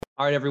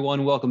All right,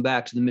 everyone, welcome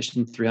back to the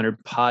Mission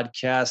 300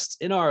 podcast.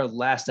 In our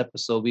last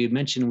episode, we had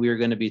mentioned we were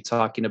going to be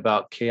talking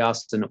about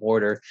chaos and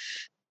order.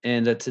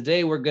 And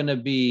today we're going to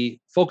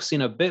be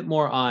focusing a bit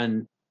more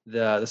on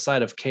the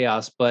side of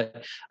chaos.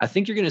 But I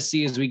think you're going to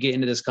see as we get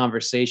into this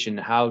conversation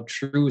how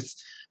truth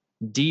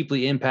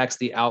deeply impacts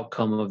the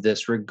outcome of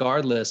this,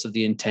 regardless of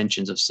the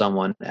intentions of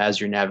someone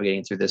as you're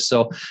navigating through this.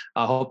 So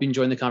I hope you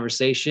enjoy the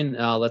conversation.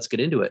 Let's get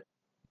into it.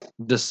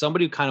 Does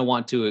somebody kind of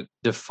want to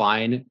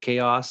define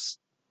chaos?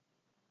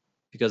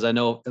 Because I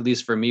know, at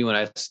least for me, when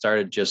I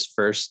started just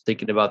first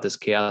thinking about this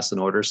chaos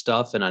and order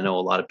stuff, and I know a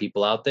lot of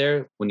people out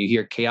there, when you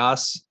hear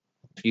chaos,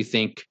 you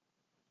think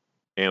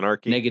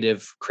anarchy,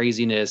 negative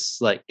craziness,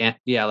 like a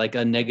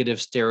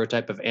negative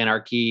stereotype of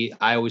anarchy.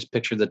 I always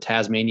picture the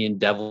Tasmanian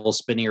devil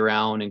spinning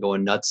around and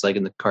going nuts like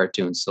in the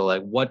cartoons. So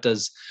like, what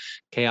does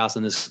chaos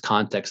in this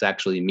context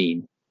actually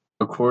mean?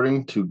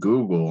 According to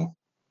Google,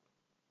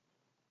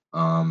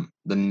 the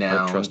noun,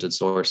 our trusted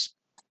source,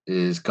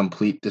 is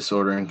complete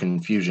disorder and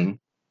confusion.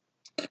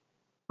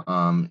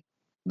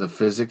 The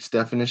physics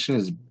definition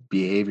is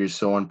behavior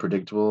so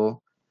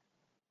unpredictable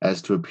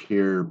as to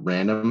appear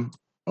random,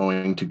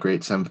 owing to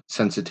great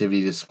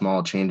sensitivity to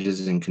small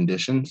changes in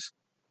conditions.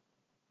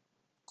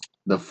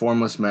 The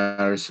formless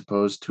matter is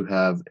supposed to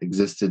have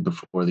existed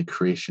before the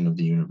creation of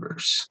the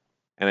universe.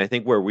 And I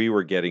think where we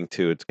were getting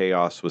to, its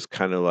chaos was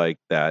kind of like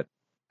that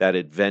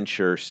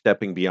adventure,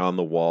 stepping beyond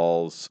the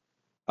walls,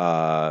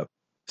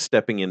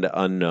 stepping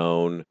into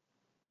unknown,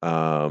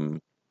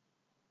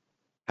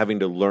 having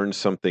to learn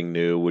something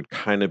new would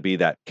kind of be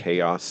that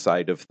chaos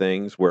side of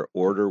things, where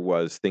order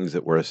was things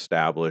that were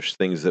established,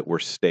 things that were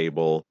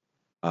stable,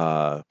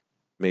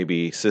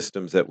 maybe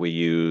systems that we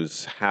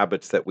use,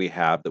 habits that we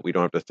have that we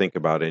don't have to think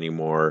about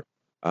anymore.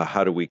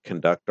 How do we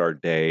conduct our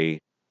day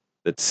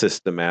that's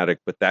systematic?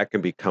 But that can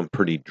become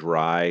pretty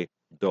dry,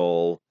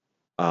 dull,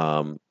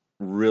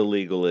 real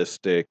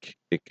legalistic.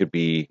 It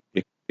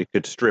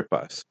could strip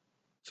us.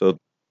 So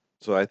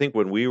I think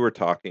when we were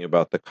talking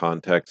about the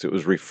context, it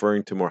was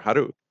referring to more how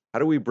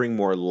do we bring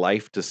more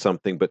life to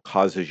something, but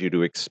causes you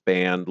to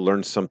expand,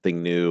 learn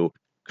something new,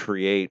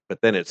 create.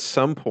 But then at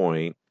some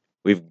point,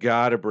 we've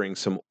got to bring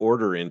some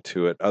order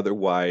into it.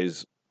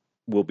 Otherwise,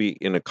 we'll be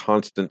in a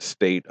constant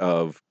state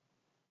of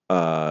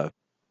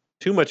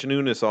too much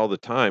newness all the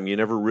time. You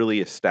never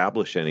really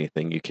establish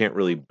anything. You can't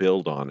really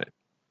build on it.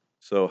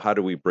 So how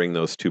do we bring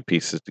those two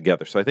pieces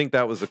together? So I think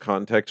that was the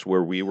context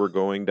where we were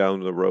going down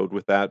the road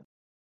with that.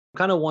 I'm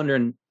kind of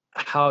wondering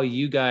how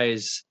you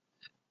guys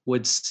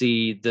would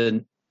see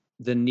the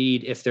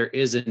need, if there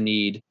is a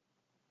need,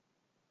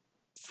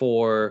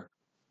 for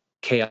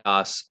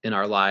chaos in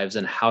our lives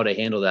and how to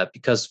handle that.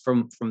 Because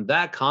from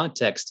that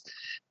context,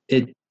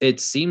 it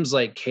seems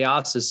like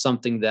chaos is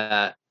something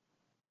that,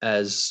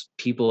 as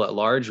people at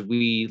large,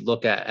 we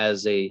look at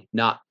as a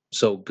not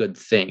so good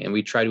thing, and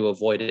we try to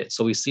avoid it.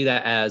 So we see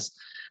that as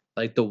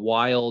like the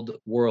wild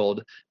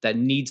world that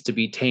needs to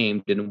be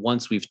tamed. And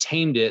once we've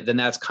tamed it, then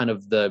that's kind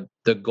of the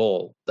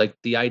goal. Like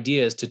the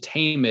idea is to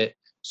tame it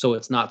so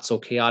it's not so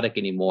chaotic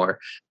anymore.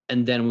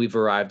 And then we've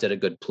arrived at a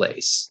good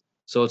place.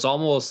 So it's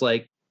almost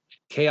like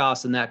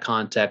chaos in that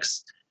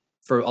context,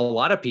 for a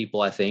lot of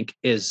people, I think,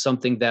 is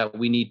something that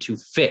we need to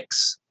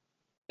fix,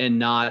 and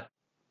not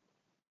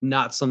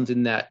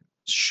something that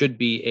should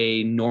be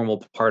a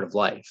normal part of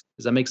life.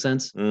 Does that make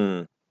sense?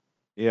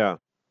 Yeah.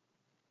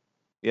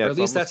 Yeah, or at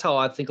least that's how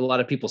I think a lot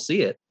of people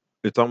see it.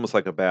 It's almost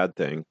like a bad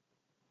thing.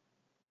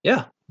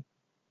 Yeah.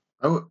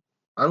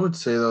 I would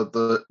say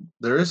though,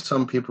 there is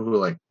some people who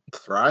like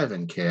thrive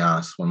in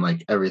chaos when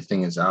like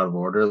everything is out of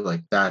order.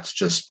 Like that's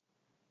just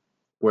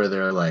where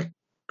they're like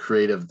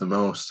creative the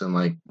most and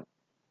like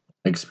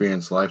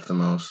experience life the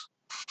most.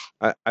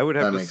 I would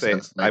have to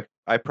say like,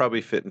 I probably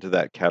fit into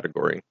that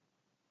category.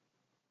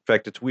 In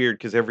fact, it's weird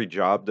because every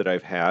job that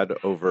I've had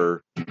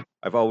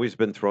I've always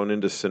been thrown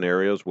into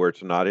scenarios where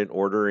it's not in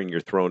order and you're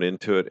thrown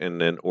into it,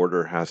 and then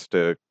order has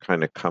to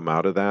kind of come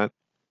out of that.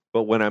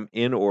 But when I'm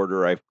in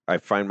order, I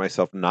find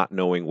myself not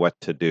knowing what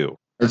to do.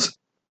 It's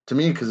to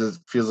me because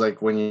it feels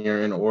like when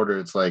you're in order,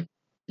 it's like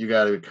you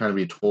got to kind of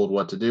be told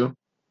what to do.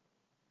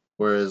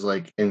 Whereas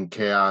like in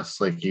chaos,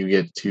 like you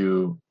get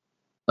to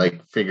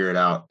like figure it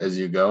out as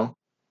you go.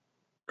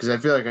 Because I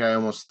feel like I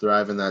almost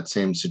thrive in that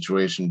same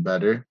situation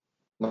better.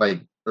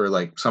 Or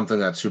like something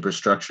that's super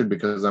structured,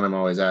 because then I'm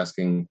always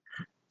asking,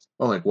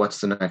 oh, like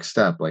what's the next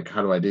step? Like,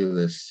 how do I do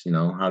this?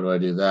 How do I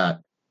do that?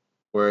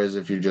 Whereas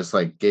if you just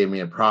like gave me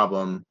a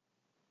problem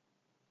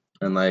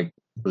and like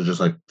was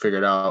just like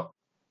figured out,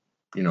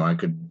 I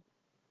could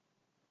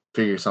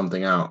figure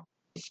something out.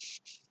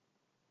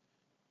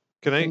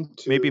 Can I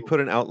maybe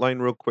put an outline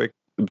real quick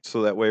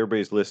so that way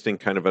everybody's listening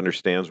kind of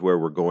understands where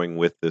we're going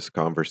with this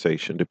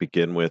conversation? To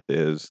begin with,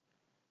 is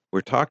we're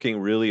talking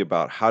really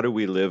about how do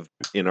we live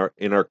in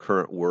our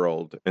current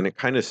world, and it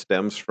kind of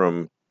stems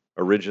from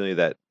originally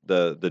that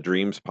the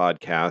Dreams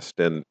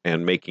podcast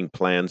and making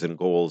plans and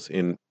goals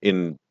in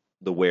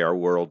the way our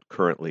world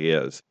currently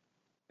is.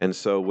 And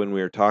so when we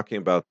were talking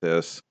about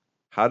this,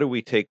 how do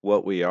we take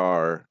what we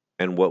are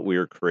and what we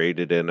are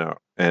created in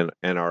and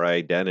our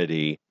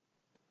identity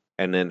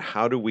and then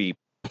how do we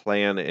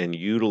plan and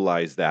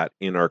utilize that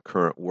in our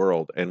current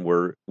world? And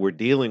we're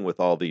dealing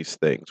with all these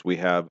things. We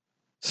have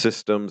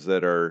systems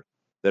that are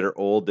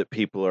old that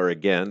people are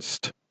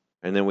against,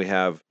 and then we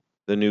have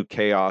the new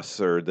chaos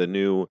or the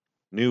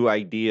new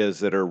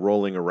ideas that are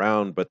rolling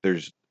around, but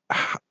there's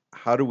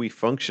how do we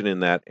function in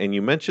that? And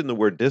you mentioned the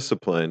word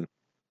discipline,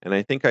 and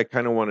I think I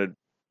kind of wanted,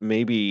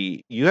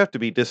 maybe you have to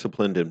be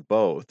disciplined in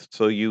both.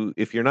 So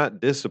if you're not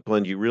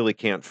disciplined, you really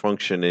can't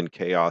function in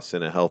chaos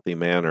in a healthy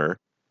manner,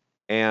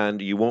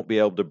 and you won't be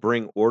able to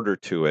bring order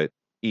to it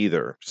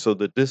either. So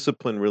the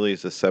discipline really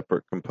is a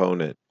separate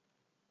component.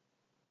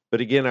 But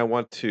again, I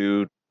want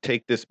to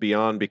take this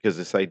beyond, because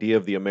this idea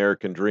of the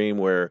American dream,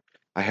 where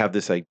I have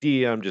this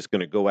idea, I'm just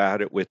going to go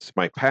at it with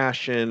my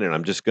passion, and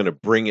I'm just going to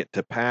bring it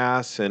to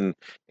pass, and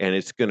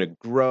it's going to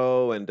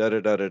grow, and da da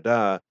da da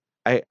da.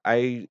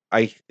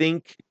 I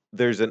think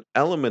there's an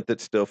element that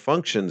still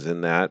functions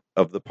in that,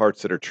 of the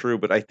parts that are true,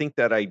 but I think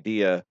that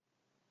idea,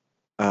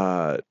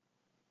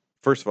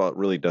 first of all, it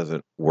really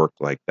doesn't work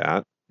like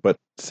that. But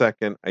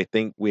second, I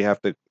think we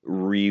have to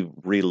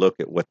relook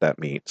at what that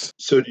means.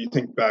 So do you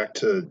think, back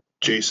to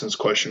Jason's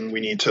question, we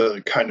need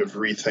to kind of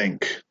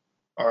rethink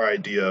our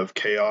idea of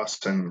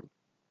chaos, and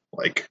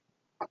like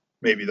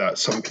maybe that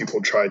some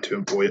people try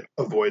to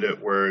avoid it,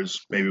 whereas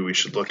maybe we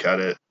should look at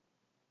it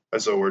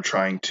as though we're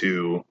trying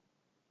to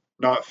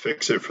not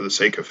fix it for the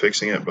sake of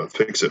fixing it, but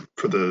fix it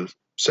for the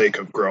sake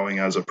of growing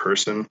as a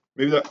person.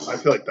 Maybe I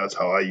feel like that's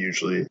how I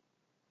usually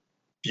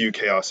view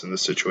chaos in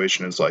this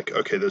situation, is like,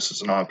 okay, this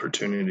is an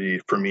opportunity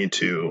for me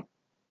to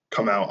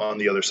come out on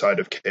the other side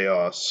of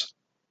chaos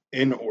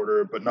in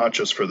order, but not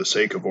just for the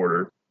sake of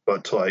order,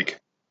 but to like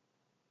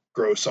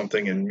grow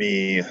something in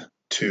me,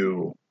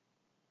 to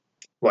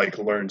like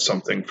learn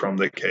something from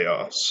the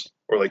chaos,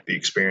 or like the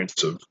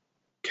experience of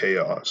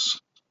chaos.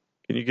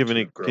 Can you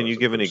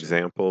give an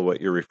example of what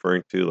you're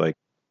referring to, like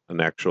an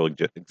actual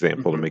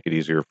example, to make it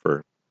easier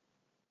for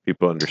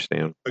people to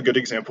understand? A good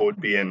example would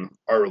be in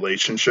our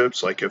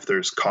relationships. Like if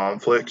there's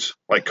conflict,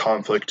 like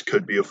conflict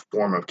could be a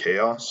form of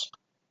chaos,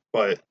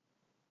 but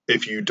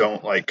if you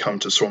don't like come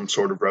to some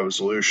sort of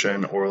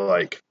resolution, or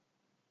like,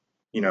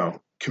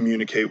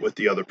 communicate with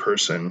the other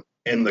person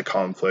in the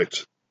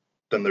conflict,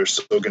 then there's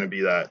still going to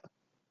be that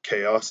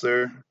chaos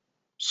there.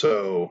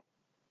 So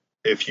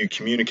if you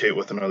communicate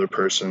with another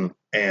person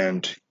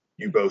and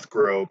you both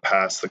grow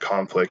past the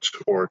conflict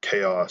or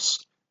chaos,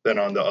 then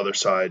on the other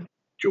side,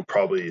 you'll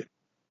probably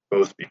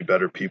both be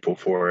better people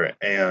for it,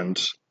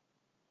 and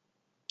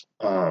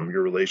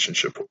your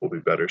relationship will be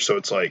better. So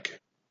it's like,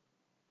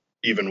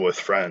 even with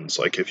friends,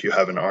 like if you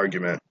have an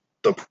argument,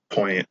 the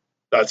point,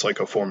 that's like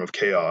a form of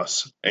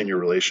chaos in your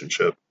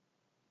relationship.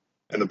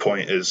 And the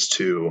point is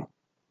to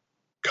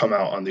come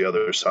out on the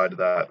other side of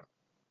that,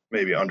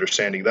 maybe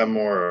understanding them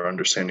more, or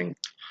understanding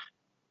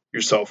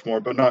yourself more,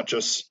 but not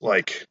just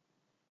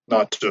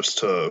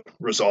to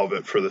resolve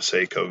it for the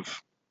sake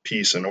of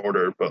peace and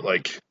order, but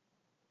like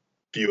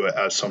view it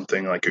as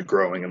something like a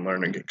growing and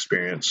learning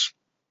experience,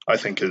 I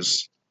think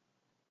is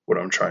what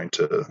I'm trying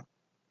to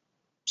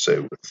say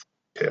with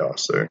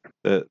chaos there.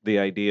 The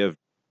idea of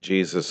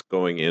Jesus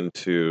going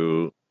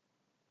into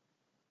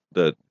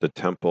the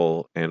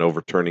temple and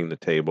overturning the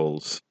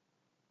tables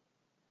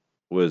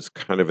was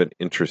kind of an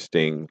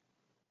interesting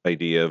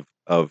idea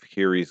of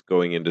here he's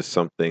going into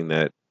something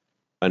that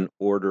an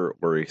order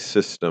or a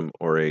system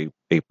or a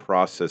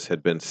process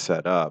had been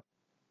set up,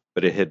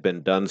 but it had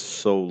been done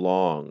so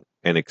long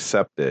and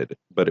accepted,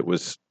 but it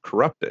was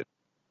corrupted.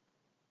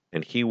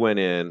 And he went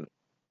in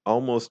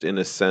almost in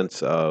a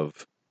sense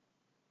of,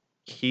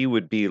 he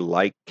would be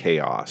like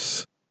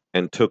chaos,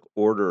 and took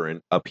order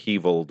and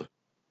upheavaled,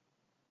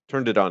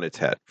 turned it on its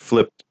head,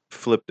 flipped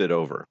it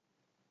over,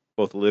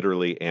 both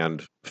literally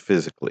and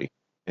physically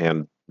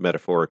and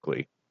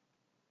metaphorically,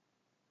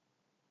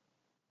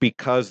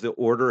 because the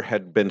order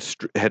had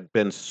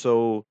been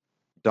so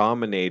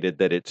dominated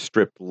that it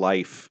stripped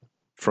life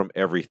from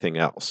everything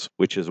else,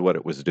 which is what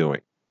it was doing.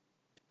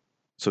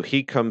 So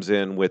he comes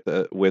in with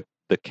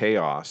the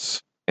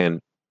chaos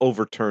and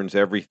overturns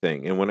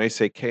everything. And when I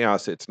say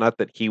chaos, it's not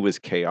that he was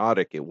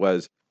chaotic. It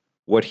was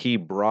what he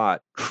brought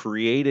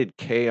created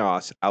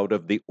chaos out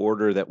of the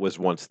order that was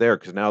once there,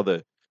 because now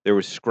there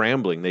was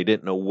scrambling. They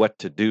didn't know what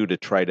to do to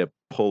try to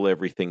pull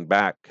everything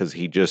back, because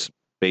he just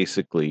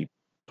basically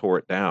tore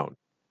it down.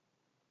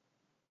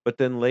 But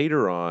then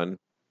later on,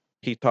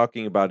 he's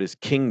talking about his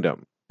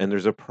kingdom, and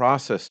there's a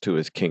process to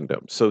his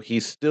kingdom. So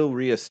he's still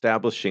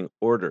reestablishing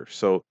order.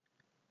 So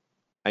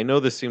I know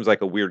this seems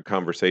like a weird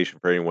conversation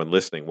for anyone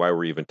listening, why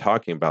we're even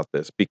talking about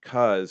this,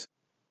 because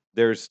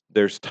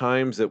there's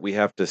times that we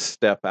have to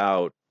step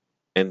out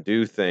and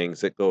do things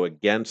that go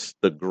against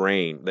the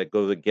grain, that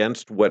goes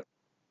against what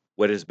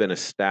has been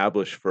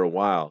established for a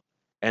while.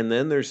 And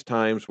then there's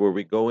times where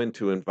we go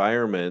into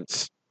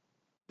environments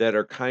that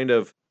are kind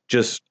of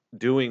just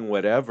doing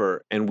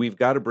whatever, and we've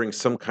got to bring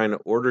some kind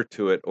of order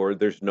to it, or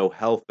there's no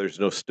health, there's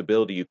no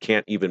stability, you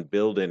can't even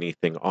build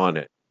anything on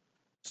it.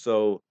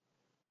 So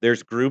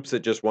there's groups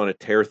that just want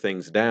to tear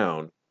things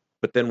down,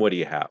 but then what do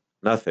you have?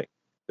 Nothing.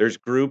 There's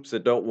groups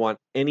that don't want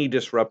any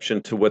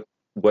disruption to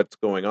what's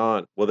going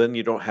on. Well, then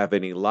you don't have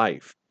any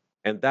life.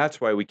 And that's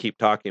why we keep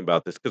talking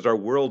about this, because our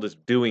world is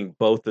doing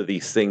both of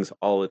these things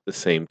all at the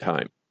same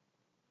time.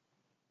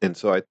 And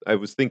so I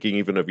was thinking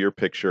even of your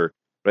picture,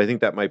 but I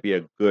think that might be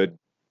a good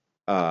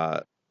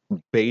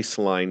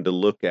baseline to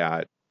look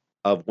at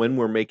of when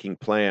we're making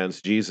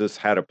plans. Jesus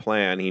had a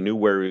plan. He knew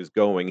where he was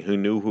going. He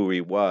knew who he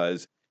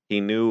was.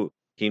 He knew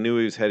he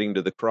was heading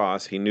to the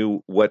cross. He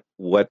knew what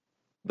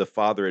the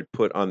Father had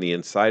put on the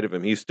inside of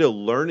him. He's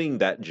still learning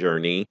that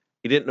journey.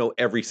 He didn't know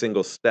every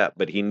single step,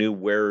 but he knew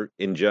where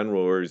in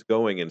general where he's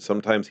going. And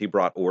sometimes he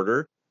brought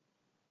order,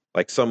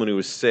 like someone who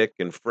was sick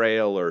and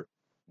frail or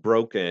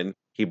broken.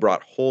 He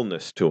brought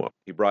wholeness to them.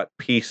 He brought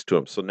peace to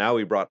them. So now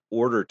he brought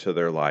order to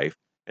their life.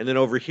 And then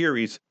over here,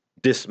 he's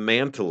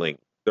dismantling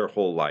their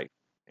whole life.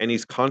 And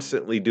he's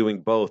constantly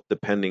doing both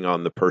depending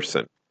on the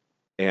person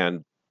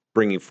and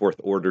bringing forth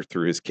order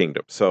through his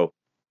kingdom. So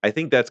I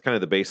think that's kind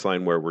of the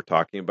baseline where we're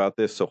talking about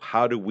this. So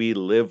how do we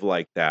live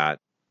like that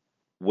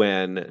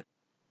when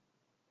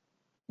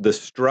the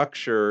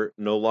structure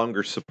no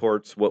longer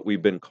supports what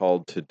we've been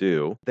called to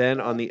do?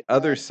 Then on the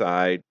other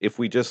side, if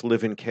we just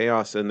live in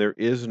chaos and there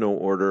is no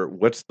order,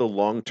 what's the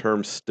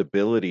long-term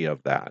stability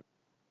of that?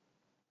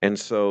 And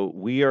so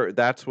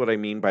that's what I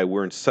mean by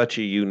we're in such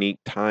a unique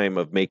time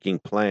of making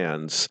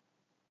plans,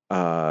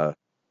 that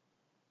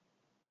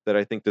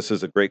I think this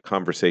is a great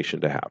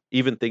conversation to have.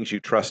 Even things you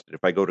trusted.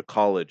 If I go to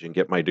college and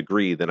get my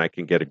degree, then I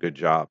can get a good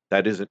job.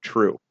 That isn't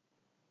true.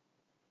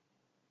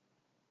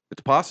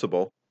 It's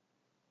possible,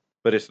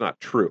 but it's not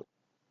true.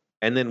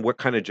 And then what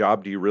kind of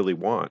job do you really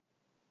want?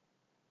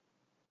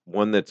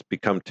 One that's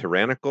become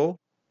tyrannical?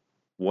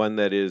 One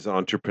that is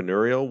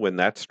entrepreneurial, when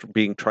that's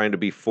trying to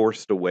be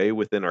forced away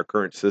within our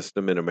current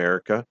system in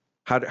America?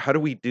 How do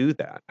we do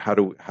that? How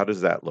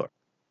does that look?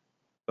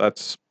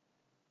 That's,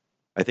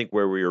 I think,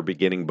 where we were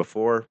beginning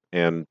before.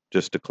 And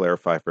just to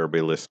clarify for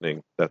everybody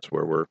listening, that's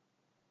where we're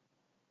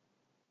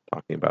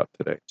talking about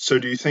today. So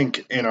do you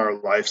think in our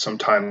life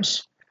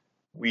sometimes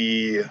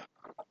we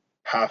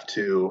have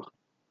to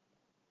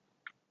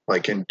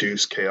like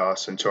induce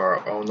chaos into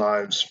our own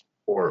lives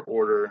or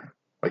order?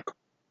 Like,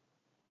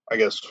 I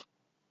guess,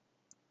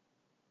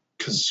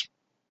 because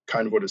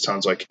kind of what it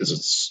sounds like is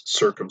it's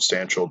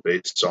circumstantial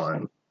based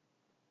on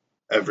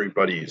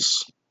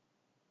everybody's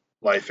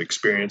life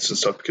experience and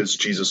stuff, because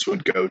Jesus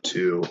would go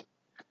to,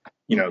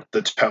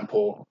 the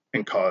temple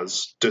and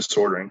cause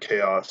disorder and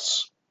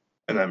chaos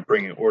and then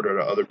bringing order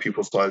to other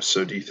people's lives.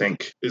 So do you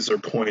think, is there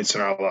points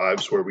in our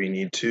lives where we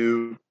need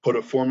to put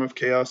a form of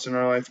chaos in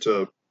our life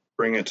to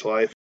bring it to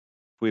life?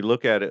 If we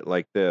look at it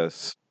like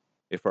this,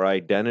 if our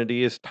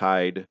identity is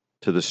tied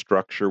to the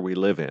structure we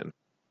live in,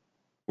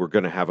 we're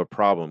going to have a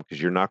problem,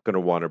 because you're not going to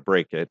want to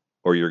break it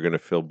or you're going to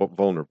feel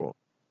vulnerable.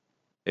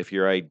 If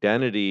your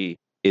identity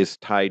is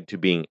tied to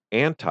being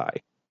anti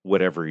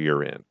whatever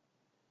you're in,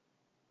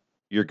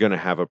 you're going to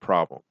have a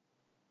problem,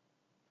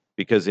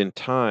 because in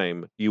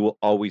time you will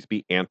always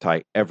be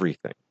anti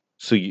everything.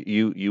 So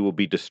you will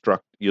be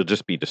you'll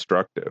just be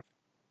destructive.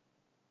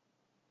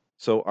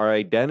 So our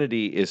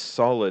identity is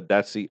solid.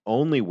 That's the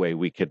only way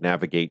we could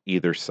navigate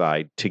either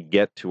side to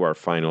get to our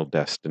final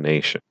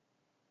destination.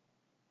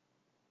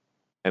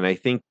 And I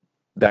think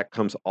that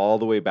comes all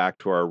the way back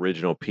to our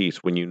original piece.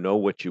 When you know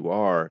what you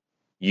are,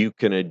 you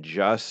can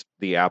adjust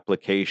the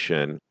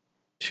application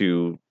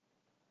to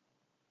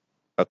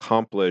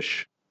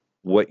accomplish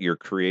what you're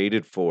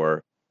created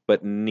for,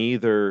 but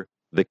neither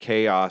the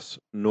chaos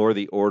nor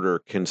the order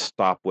can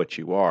stop what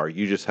you are.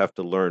 You just have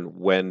to learn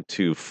when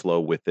to flow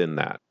within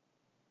that.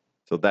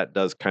 So that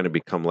does kind of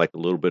become like a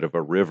little bit of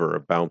a river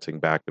of bouncing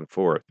back and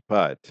forth,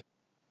 but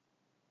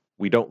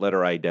we don't let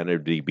our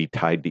identity be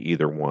tied to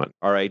either one.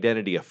 Our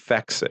identity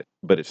affects it,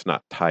 but it's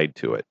not tied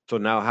to it. So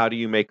now how do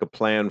you make a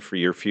plan for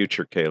your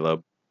future,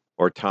 Caleb,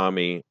 or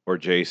Tommy, or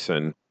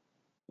Jason,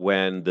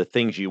 when the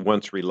things you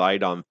once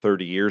relied on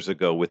 30 years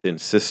ago within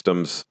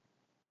systems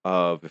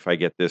of, if I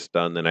get this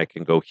done, then I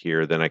can go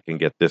here, then I can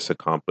get this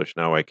accomplished,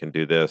 now I can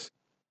do this.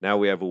 Now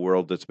we have a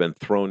world that's been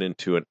thrown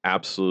into an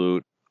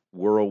absolute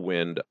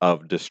whirlwind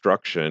of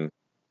destruction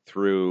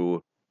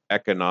through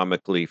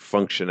economically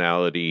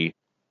functionality,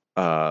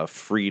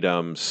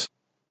 freedoms,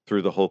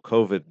 through the whole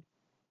COVID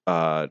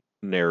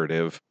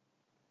narrative.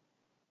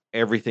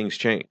 Everything's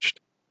changed.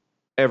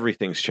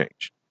 Everything's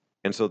changed.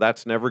 And so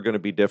that's never going to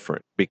be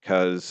different,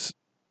 because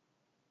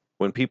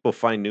when people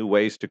find new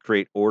ways to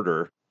create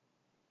order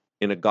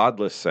in a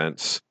godless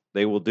sense,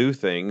 they will do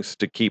things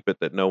to keep it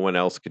that no one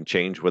else can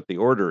change what the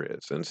order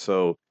is. And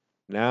so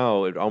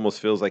now it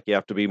almost feels like you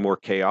have to be more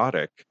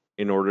chaotic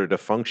in order to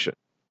function.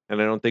 And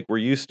I don't think we're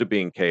used to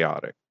being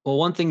chaotic. Well,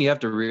 one thing you have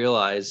to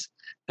realize,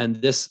 and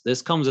this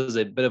comes as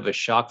a bit of a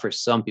shock for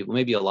some people,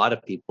 maybe a lot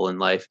of people in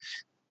life,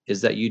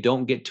 is that you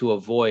don't get to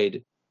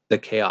avoid the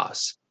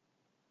chaos.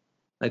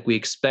 Like, we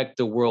expect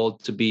the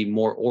world to be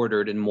more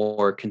ordered and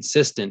more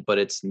consistent, but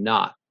it's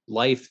not.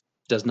 Life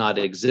does not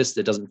exist.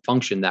 It doesn't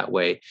function that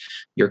way.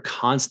 You're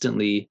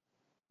constantly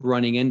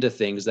running into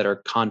things that are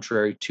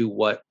contrary to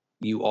what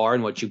you are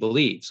and what you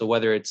believe. So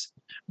whether it's,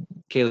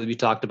 Caleb, you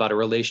talked about a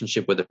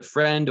relationship with a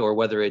friend, or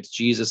whether it's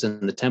Jesus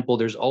in the temple,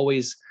 there's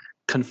always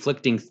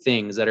conflicting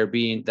things that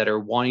are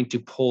wanting to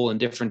pull in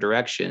different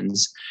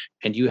directions,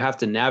 and you have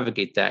to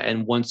navigate that.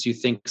 And once you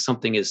think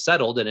something is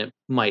settled, and it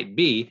might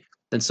be,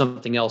 then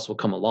something else will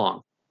come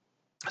along.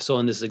 So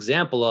in this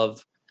example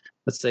of,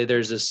 let's say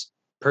there's this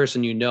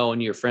person you know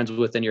and you're friends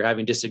with and you're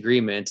having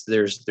disagreements,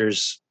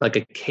 there's like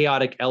a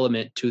chaotic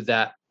element to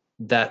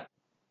that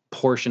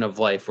portion of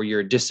life where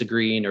you're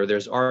disagreeing or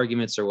there's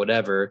arguments or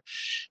whatever.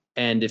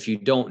 And if you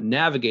don't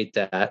navigate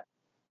that,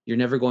 you're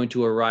never going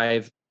to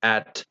arrive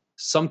at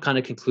some kind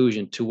of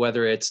conclusion to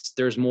whether it's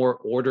there's more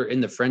order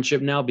in the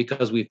friendship now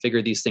because we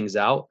figured these things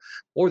out,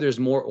 or there's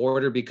more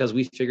order because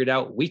we figured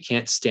out we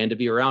can't stand to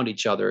be around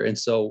each other. And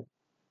so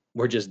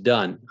we're just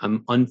done. I'm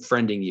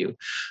unfriending you.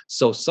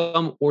 So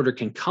some order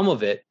can come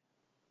of it,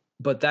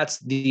 but that's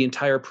the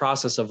entire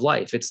process of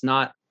life. It's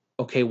not,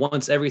 okay,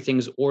 once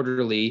everything's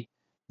orderly,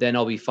 then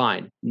I'll be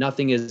fine.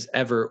 Nothing is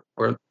ever,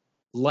 or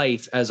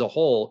life as a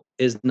whole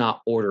is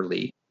not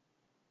orderly.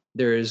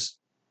 There's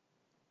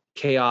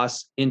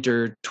chaos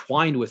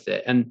intertwined with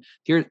it. And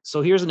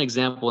here's an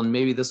example, and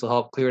maybe this will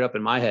help clear it up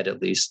in my head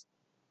at least,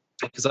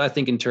 because I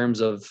think in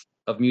terms of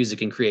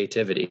music and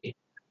creativity,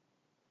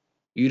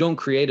 you don't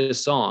create a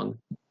song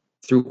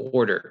through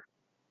order.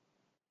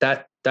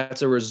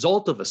 That's a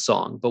result of a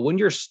song. But when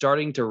you're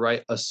starting to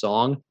write a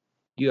song,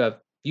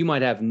 you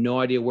might have no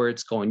idea where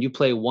it's going. You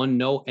play one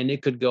note and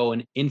it could go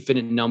an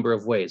infinite number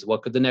of ways.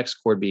 What could the next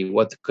chord be?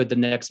 What could the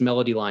next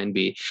melody line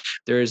be?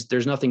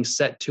 There's nothing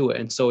set to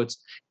it. And so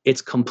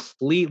it's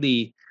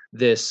completely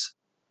this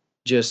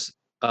just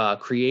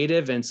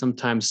creative and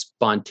sometimes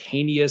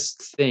spontaneous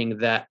thing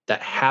that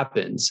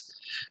happens.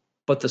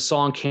 But the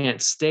song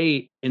can't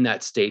stay in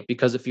that state,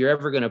 because if you're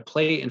ever going to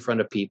play it in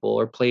front of people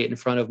or play it in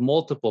front of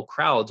multiple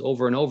crowds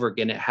over and over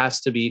again, it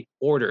has to be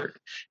ordered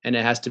and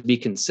it has to be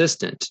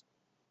consistent.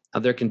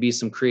 There can be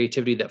some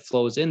creativity that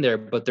flows in there,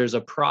 but there's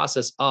a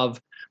process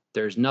of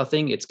there's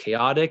nothing, it's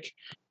chaotic,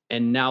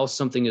 and now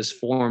something is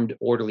formed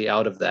orderly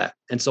out of that.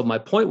 And so my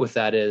point with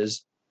that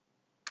is,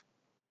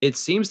 it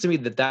seems to me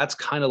that that's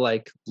kind of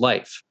like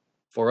life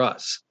for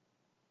us.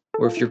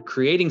 Or if you're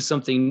creating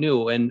something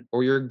new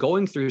or you're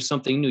going through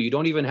something new, you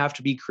don't even have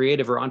to be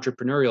creative or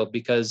entrepreneurial,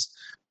 because,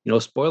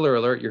 spoiler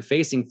alert, you're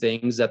facing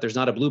things that there's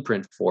not a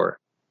blueprint for.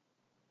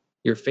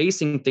 You're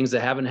facing things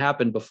that haven't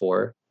happened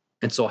before.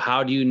 And so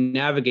how do you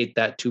navigate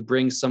that to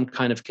bring some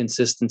kind of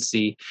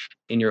consistency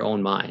in your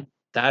own mind?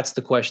 That's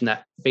the question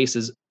that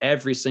faces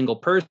every single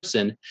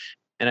person.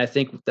 And I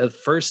think the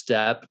first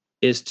step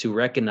is to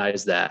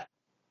recognize that.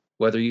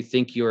 Whether you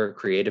think you're a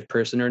creative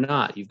person or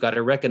not, you've got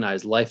to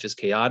recognize life is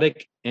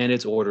chaotic and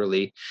it's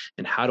orderly.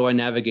 And how do I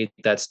navigate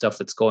that stuff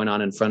that's going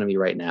on in front of me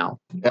right now?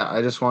 Yeah,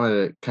 I just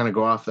wanted to kind of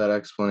go off that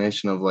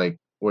explanation of like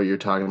what you're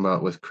talking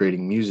about with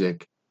creating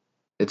music.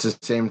 It's the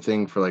same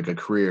thing for like a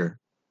career.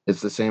 It's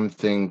the same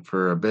thing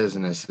for a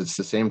business. It's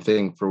the same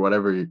thing for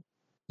whatever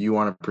you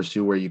want to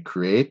pursue where you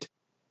create.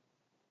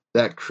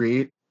 The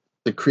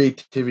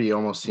creativity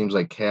almost seems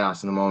like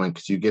chaos in the moment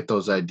because you get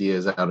those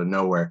ideas out of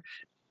nowhere.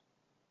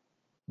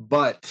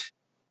 But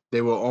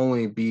they will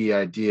only be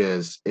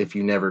ideas if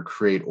you never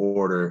create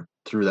order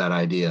through that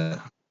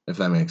idea, if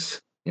that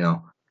makes,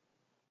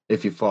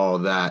 if you follow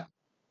that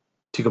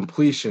to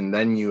completion,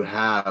 then you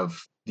have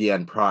the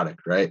end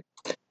product, right?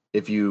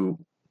 If you,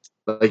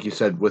 like you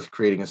said, with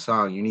creating a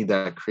song, you need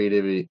that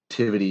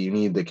creativity, you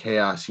need the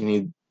chaos,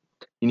 you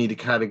need to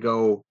kind of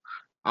go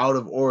out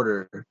of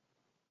order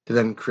to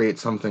then create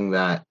something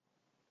that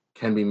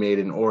can be made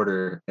in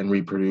order and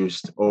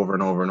reproduced over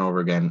and over and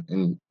over again,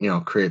 and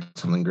create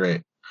something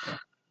great.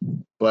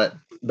 But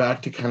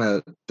back to kind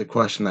of the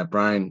question that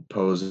Brian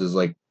posed is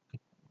like,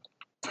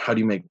 how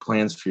do you make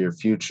plans for your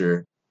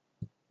future?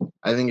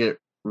 I think it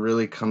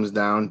really comes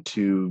down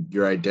to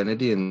your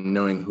identity and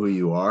knowing who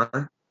you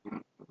are.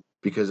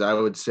 Because I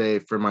would say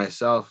for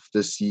myself,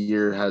 this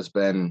year has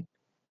been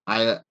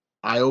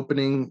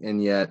eye-opening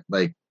and yet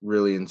like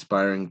really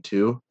inspiring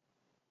too,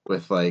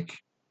 with like,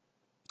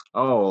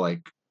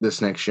 this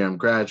next year I'm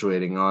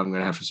graduating. I'm going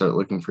to have to start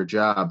looking for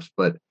jobs.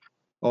 But,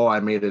 I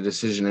made a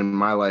decision in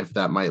my life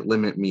that might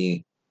limit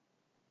me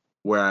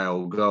where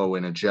I'll go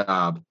in a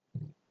job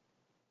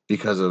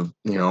because of,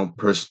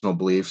 personal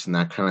beliefs and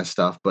that kind of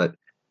stuff. But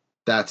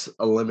that's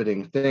a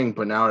limiting thing.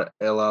 But now it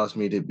allows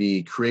me to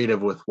be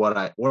creative with what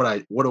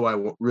do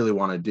I really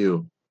want to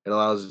do? It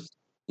allows,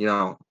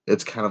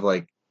 it's kind of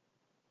like,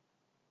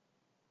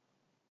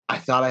 I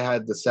thought I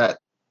had the set,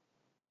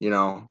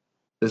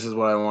 this is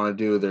what I want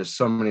to do. There's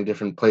so many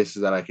different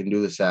places that I can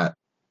do this at,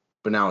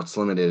 but now it's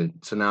limited.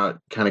 So now it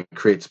kind of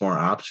creates more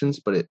options,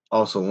 but it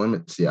also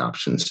limits the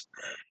options.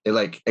 It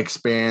like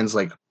expands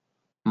like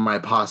my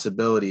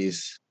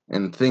possibilities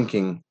and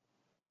thinking,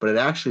 but it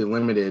actually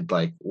limited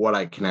like what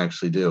I can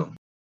actually do.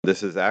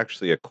 This is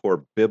actually a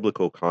core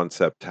biblical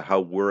concept to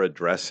how we're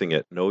addressing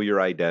it. Know your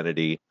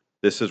identity.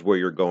 This is where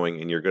you're going,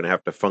 and you're going to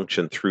have to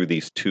function through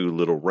these two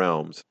little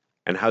realms.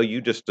 And how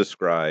you just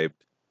described,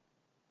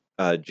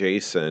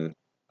 Jason,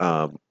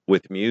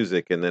 with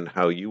music, and then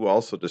how you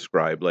also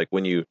described, like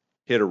when you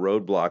hit a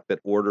roadblock, that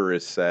order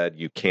is said,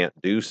 you can't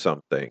do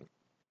something.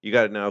 You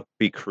got to now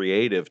be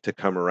creative to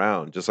come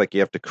around, just like you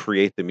have to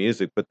create the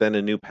music, but then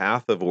a new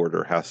path of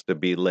order has to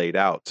be laid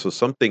out. So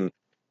something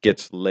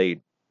gets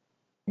laid,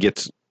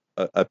 gets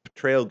a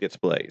trail gets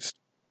blazed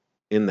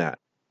in that.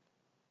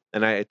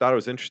 And I thought it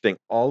was interesting.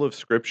 All of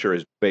Scripture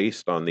is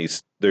based on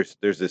these. There's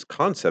this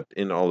concept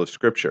in all of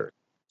Scripture.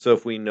 So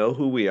if we know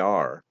who we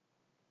are,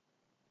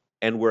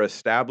 and we're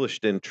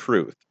established in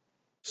truth,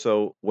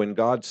 so when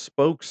God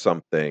spoke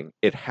something,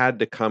 it had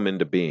to come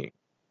into being,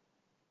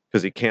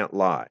 because He can't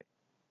lie.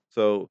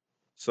 So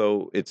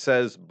it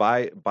says,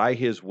 by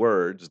His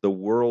words the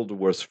world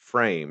was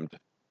framed,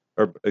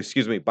 or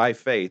excuse me, by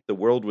faith the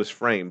world was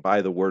framed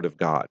by the word of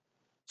God.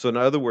 So in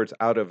other words,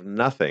 out of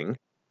nothing,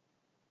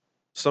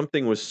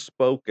 something was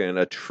spoken,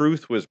 a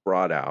truth was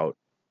brought out,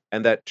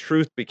 and that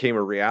truth became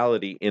a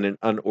reality in an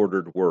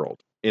unordered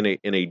world, in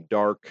a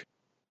dark,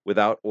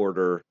 without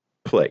order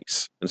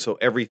place. And so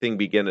everything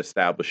began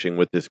establishing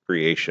with this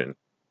creation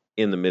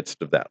in the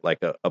midst of that. Like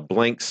a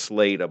blank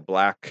slate, a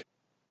black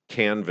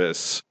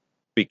canvas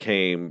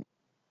became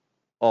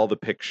all the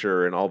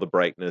picture and all the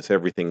brightness,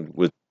 everything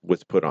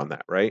was put on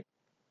that, right?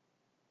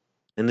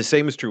 And the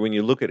same is true when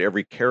you look at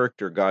every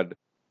character. God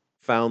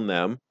found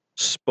them,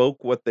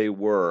 spoke what they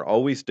were,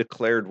 always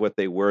declared what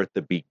they were at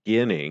the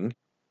beginning,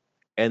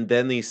 and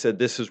then He said,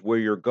 this is where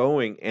you're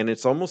going. And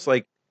it's almost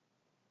like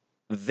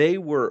they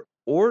were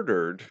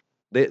ordered.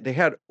 They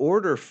had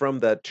order from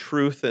that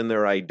truth and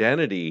their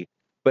identity,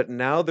 but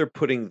now they're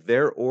putting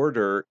their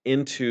order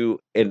into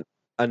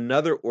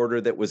another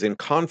order that was in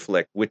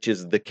conflict, which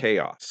is the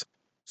chaos.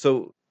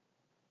 So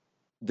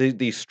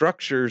these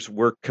structures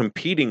were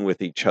competing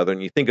with each other.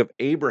 And you think of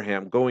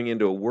Abraham going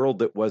into a world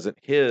that wasn't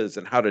his,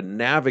 and how to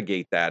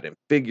navigate that and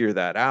figure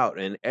that out.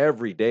 And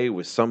every day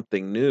was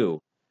something new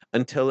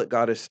until it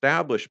got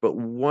established. But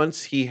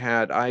once he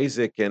had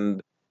Isaac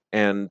and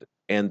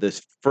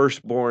this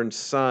firstborn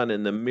son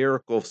and the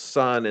miracle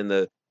son, and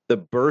the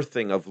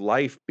birthing of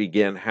life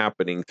began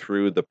happening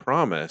through the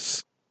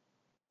promise,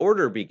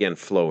 order began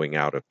flowing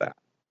out of that,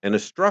 and a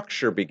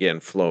structure began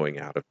flowing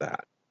out of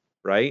that,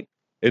 right?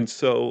 And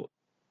so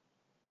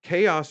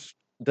chaos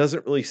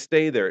doesn't really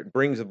stay there. It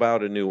brings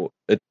about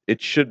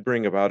it should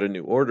bring about a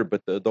new order,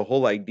 but the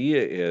whole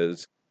idea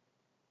is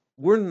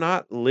we're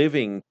not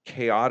living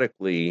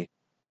chaotically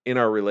in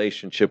our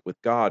relationship with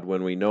God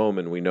when we know Him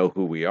and we know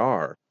who we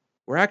are.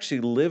 We're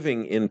actually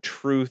living in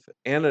truth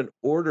and an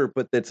order,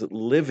 but that's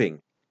living.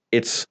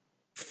 It's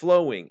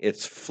flowing,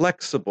 it's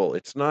flexible,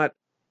 it's not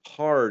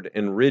hard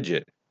and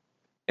rigid.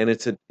 And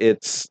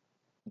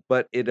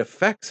but it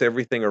affects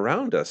everything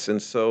around us.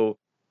 And so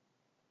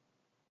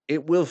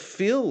it will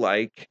feel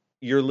like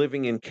you're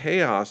living in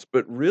chaos,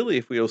 but really,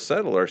 if we'll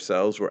settle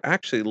ourselves, we're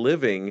actually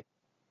living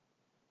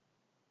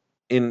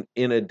in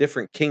a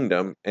different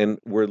kingdom, and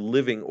we're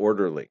living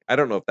orderly. I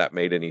don't know if that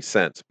made any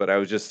sense, but I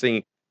was just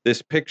seeing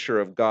this picture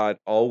of God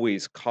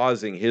always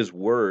causing His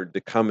word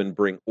to come and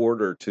bring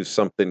order to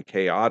something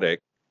chaotic,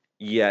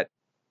 yet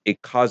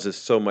it causes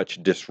so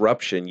much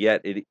disruption,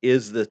 yet it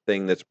is the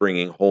thing that's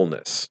bringing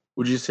wholeness.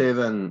 Would you say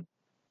then,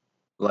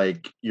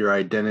 like, your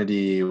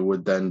identity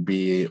would then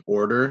be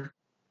order?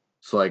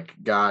 So like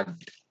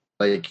God,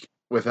 like,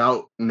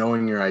 without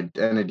knowing your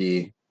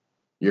identity,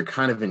 you're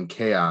kind of in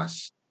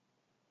chaos.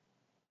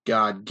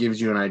 God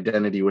gives you an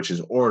identity, which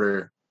is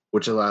order,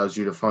 which allows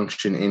you to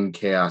function in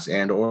chaos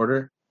and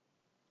order?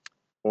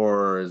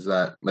 Or is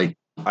that like...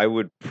 I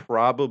would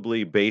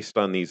probably, based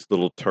on these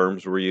little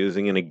terms we're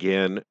using, and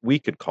again, we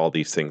could call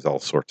these things all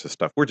sorts of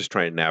stuff. We're just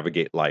trying to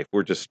navigate life.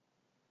 We're just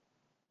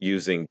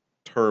using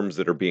terms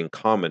that are being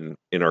common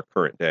in our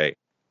current day.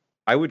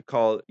 I would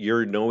call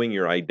your knowing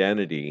your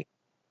identity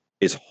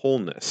is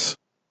wholeness,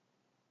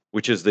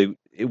 which is the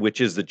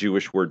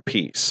Jewish word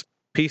peace.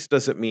 Peace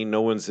doesn't mean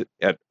no one's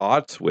at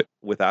odds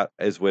without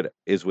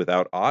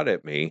odd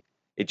at me.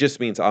 It just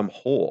means I'm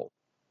whole.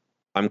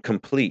 I'm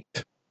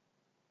complete.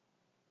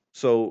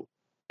 So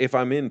if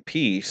I'm in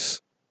peace,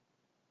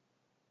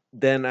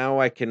 then now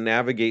I can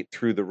navigate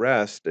through the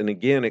rest. And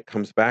again, it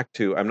comes back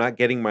to, I'm not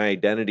getting my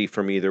identity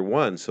from either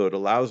one. So it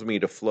allows me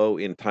to flow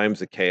in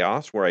times of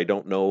chaos where I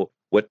don't know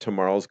what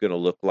tomorrow's going to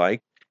look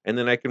like. And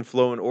then I can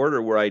flow in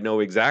order where I know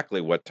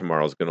exactly what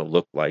tomorrow's going to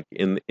look like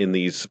in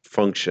these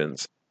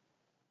functions.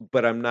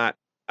 But I'm not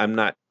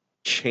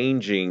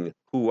changing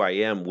who I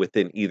am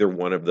within either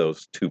one of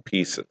those two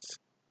pieces.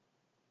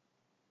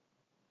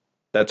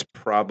 That's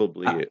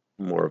probably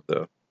more of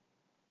the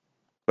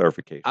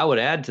clarification. I would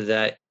add to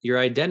that, your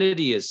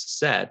identity is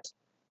set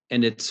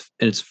and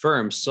it's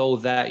firm so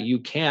that you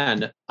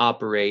can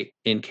operate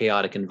in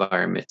chaotic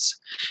environments.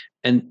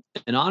 And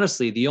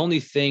honestly, the only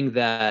thing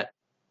that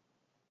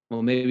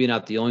well, maybe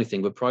not the only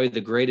thing, but probably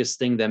the greatest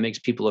thing that makes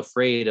people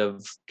afraid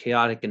of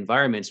chaotic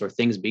environments or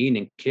things being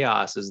in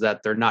chaos is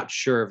that they're not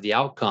sure of the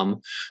outcome,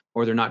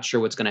 or they're not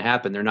sure what's going to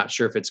happen. They're not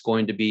sure if it's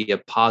going to be a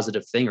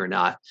positive thing or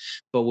not.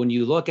 But when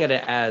you look at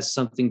it as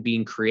something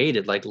being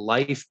created, like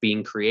life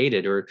being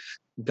created, or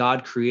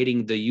God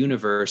creating the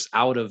universe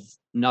out of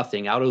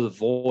nothing, out of the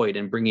void,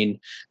 and bringing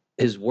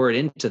his word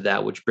into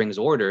that, which brings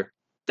order,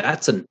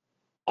 that's an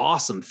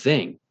awesome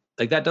thing.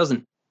 Like, that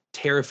doesn't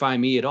terrify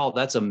me at all.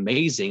 That's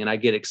amazing. And I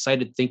get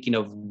excited thinking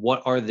of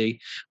what are the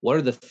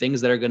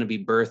things that are going to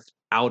be birthed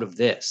out of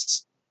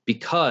this,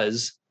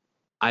 because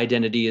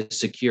identity is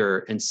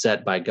secure and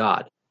set by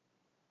God.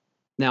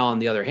 Now, on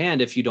the other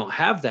hand, if you don't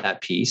have that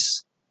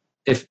piece,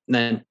 if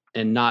then,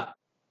 and not,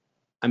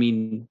 I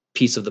mean,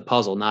 piece of the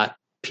puzzle, not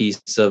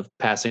piece of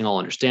passing all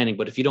understanding,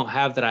 but if you don't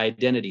have that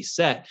identity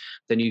set,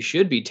 then you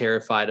should be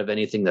terrified of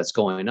anything that's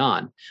going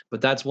on. But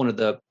that's one of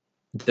the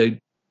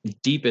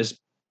deepest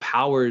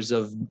powers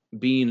of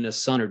being a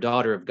son or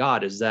daughter of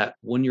God, is that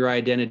when your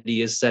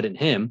identity is set in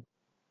him,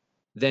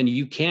 then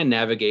you can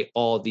navigate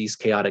all these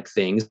chaotic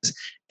things.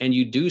 And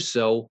you do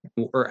so,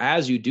 or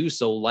as you do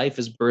so, life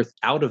is birthed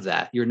out of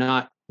that. You're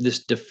not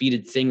this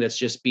defeated thing that's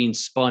just being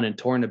spun and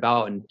torn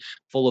about and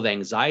full of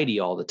anxiety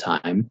all the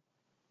time.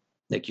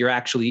 Like, you're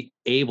actually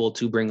able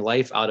to bring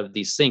life out of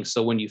these things.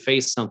 So when you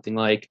face something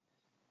like,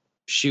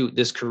 shoot,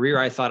 this career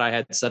I thought I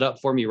had set up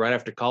for me right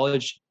after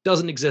college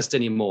doesn't exist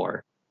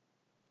anymore.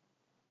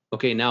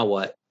 Okay, now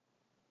what?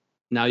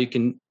 Now you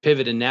can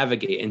pivot and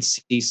navigate and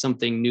see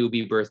something new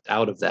be birthed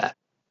out of that.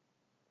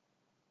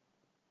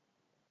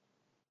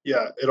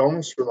 Yeah, it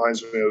almost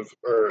reminds me of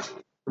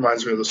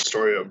the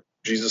story of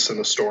Jesus in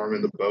the storm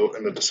in the boat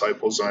and the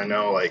disciples. And I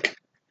know, like,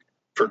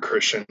 for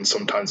Christians,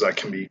 sometimes that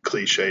can be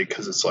cliche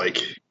because it's like,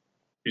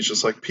 he's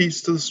just like,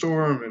 peace to the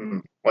storm.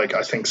 And like,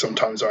 I think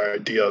sometimes our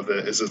idea of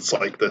it is it's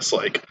like this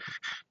like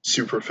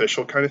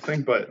superficial kind of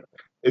thing. But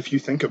if you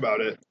think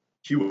about it,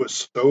 he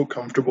was so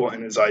comfortable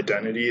in his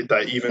identity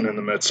that even in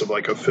the midst of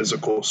like a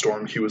physical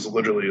storm, he was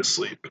literally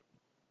asleep.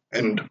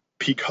 And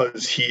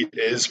because he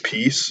is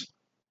peace,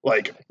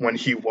 like when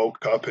he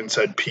woke up and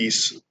said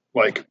peace,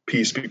 like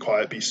peace, be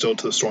quiet, be still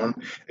to the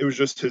storm, it was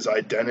just his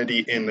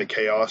identity in the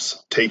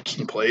chaos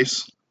taking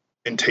place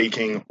and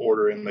taking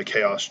order in the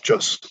chaos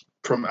just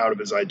from out of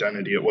his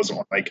identity. It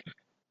wasn't like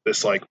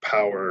this like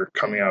power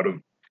coming out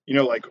of,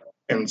 like,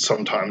 and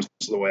sometimes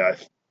the way I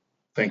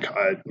think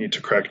I need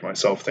to correct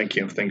myself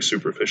thinking of things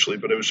superficially,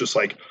 but it was just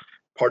like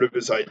part of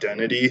his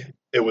identity.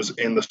 It was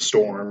in the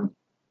storm,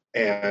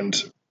 and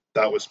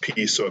that was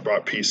peace. So it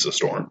brought peace to the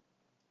storm.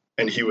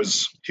 And he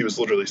was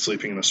literally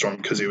sleeping in the storm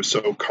because he was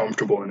so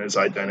comfortable in his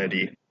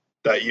identity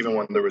that even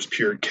when there was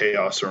pure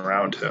chaos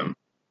around him,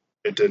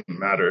 it didn't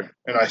matter.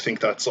 And I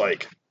think that's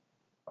like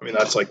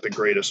the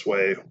greatest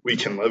way we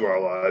can live our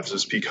lives,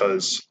 is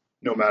because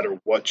no matter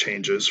what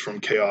changes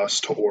from chaos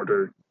to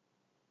order,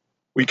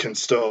 we can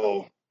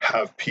still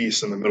have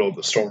peace in the middle of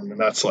the storm. And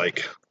that's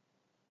like,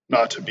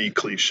 not to be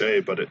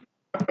cliche, but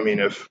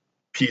if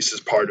peace is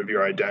part of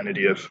your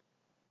identity, if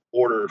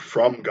order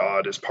from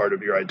God is part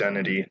of your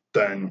identity,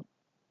 then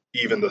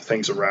even the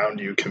things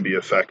around you can be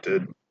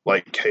affected,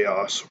 like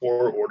chaos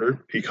or order,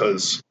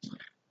 because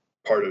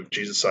part of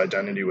Jesus'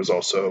 identity was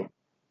also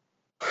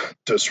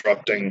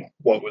disrupting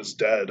what was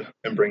dead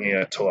and bringing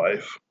it to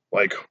life.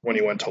 Like when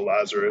he went to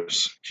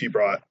Lazarus, he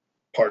brought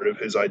part of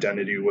his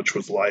identity, which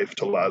was life,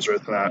 to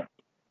Lazarus, and that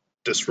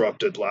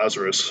disrupted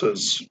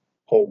Lazarus's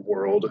whole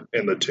world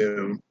in the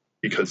tomb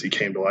because he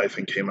came to life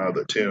and came out of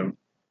the tomb.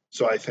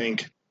 So I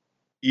think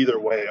either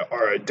way,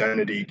 our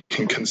identity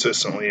can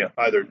consistently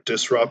either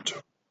disrupt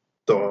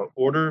the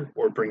order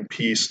or bring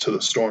peace to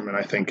the storm. And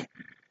I think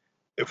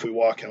if we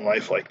walk in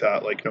life like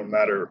that, like no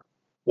matter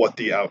what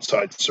the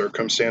outside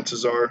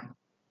circumstances are,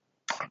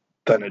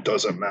 then it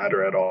doesn't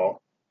matter at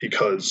all,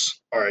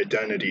 because our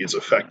identity is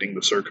affecting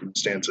the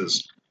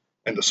circumstances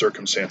and the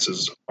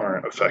circumstances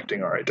aren't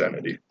affecting our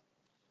identity.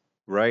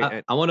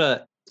 Right. I want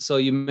to, so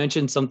you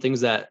mentioned some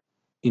things that,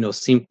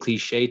 seem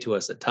cliche to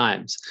us at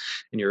times,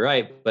 and you're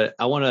right, but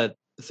I want to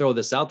throw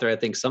this out there. I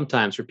think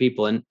sometimes for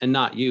people, and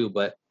not you,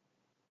 but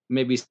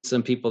maybe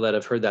some people that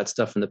have heard that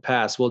stuff in the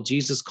past, well,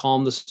 Jesus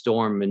calmed the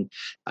storm. And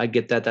I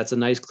get that. That's a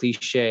nice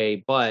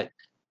cliche,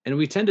 and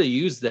we tend to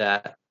use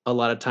that a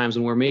lot of times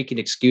when we're making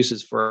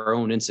excuses for our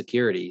own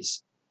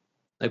insecurities.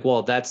 Like,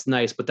 well, that's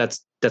nice, but that's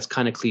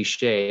kind of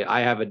cliche.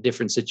 I have a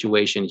different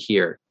situation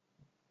here.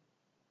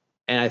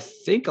 And I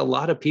think a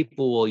lot of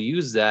people will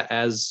use that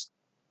as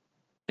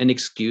an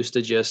excuse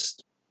to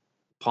just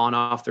pawn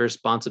off the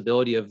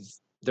responsibility of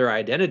their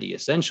identity,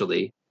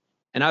 essentially.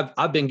 And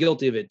I've been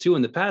guilty of it too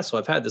in the past. So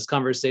I've had this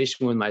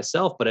conversation with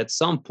myself, but at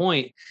some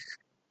point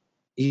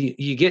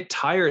you get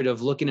tired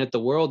of looking at the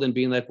world and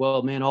being like,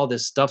 well, man, all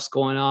this stuff's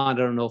going on. I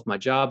don't know if my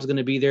job's going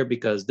to be there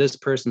because this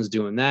person's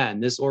doing that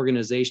and this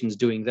organization's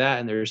doing that.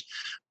 And there's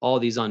all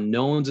these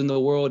unknowns in the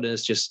world. And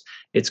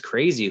it's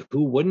crazy.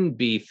 Who wouldn't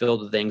be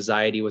filled with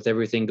anxiety with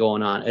everything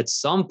going on? At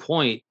some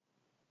point,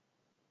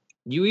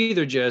 you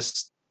either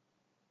just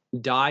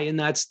die in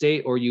that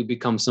state, or you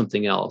become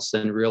something else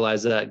and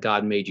realize that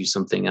God made you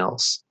something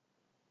else.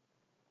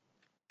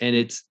 And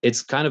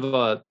it's kind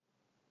of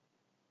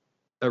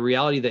a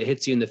reality that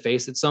hits you in the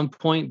face at some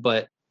point.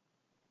 But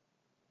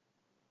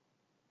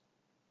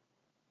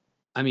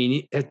I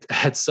mean,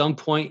 at some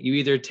point, you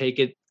either take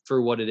it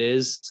for what it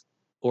is,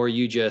 or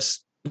you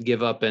just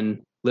give up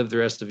and live the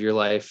rest of your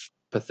life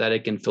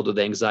pathetic and filled with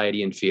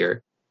anxiety and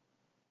fear.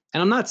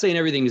 And I'm not saying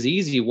everything is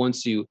easy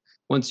once you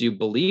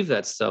believe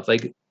that stuff.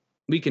 Like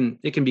it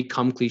can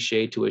become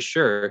cliche to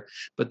assure,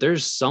 but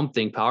there's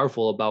something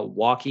powerful about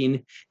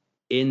walking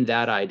in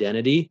that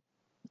identity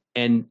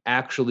and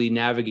actually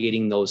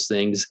navigating those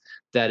things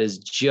that is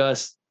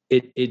just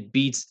it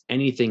beats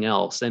anything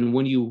else. And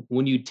when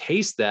you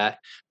taste that,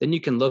 then you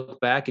can look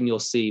back and you'll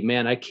see,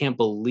 man, I can't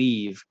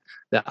believe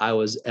that I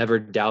was ever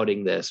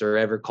doubting this or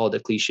ever called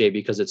it cliche,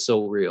 because it's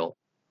so real.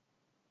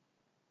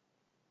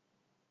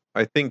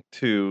 I think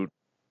to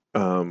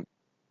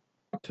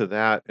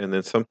that, and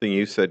then something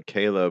you said,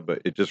 Caleb,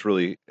 but it just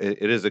really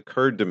it has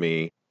occurred to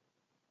me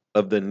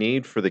of the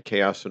need for the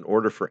chaos in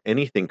order for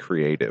anything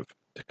creative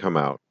to come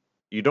out.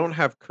 You don't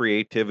have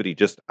creativity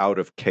just out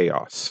of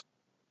chaos.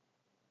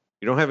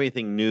 You don't have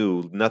anything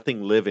new,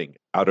 nothing living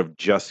out of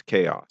just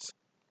chaos.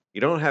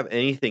 You don't have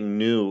anything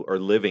new or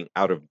living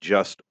out of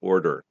just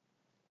order.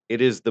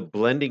 It is the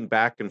blending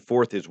back and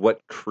forth is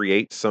what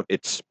creates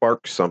it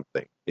sparks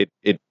something.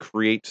 It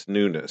creates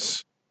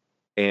newness.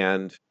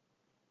 And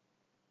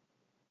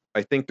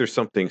I think there's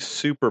something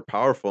super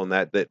powerful in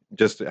that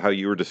just how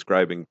you were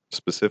describing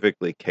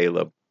specifically,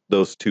 Caleb,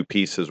 those two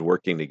pieces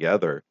working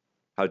together.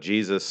 How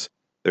Jesus,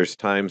 there's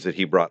times that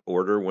he brought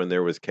order when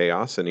there was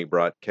chaos, and he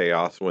brought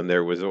chaos when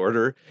there was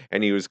order,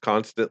 and he was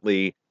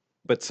constantly,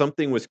 but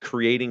something was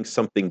creating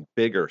something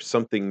bigger,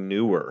 something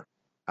newer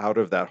out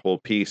of that whole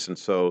piece. And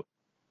so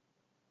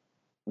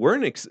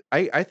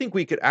I think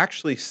we could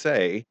actually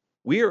say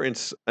we are in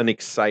an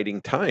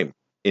exciting time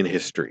in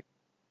history,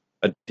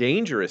 a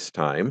dangerous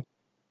time,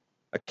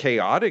 a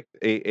chaotic,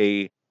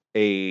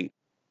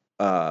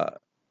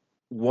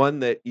 one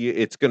that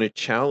it's going to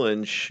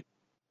challenge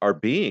our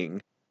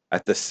being.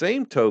 At the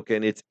same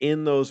token, it's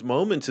in those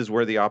moments is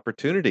where the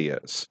opportunity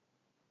is.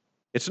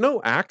 It's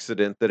no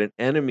accident that an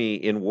enemy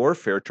in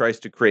warfare tries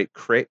to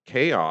create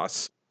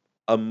chaos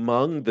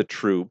among the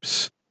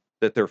troops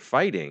that they're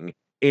fighting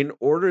in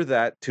order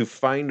that to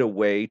find a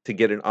way to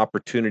get an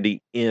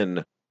opportunity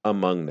in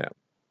among them.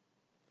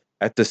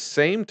 At the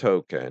same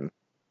token,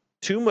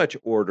 too much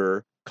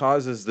order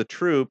causes the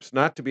troops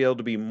not to be able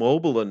to be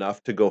mobile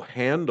enough to go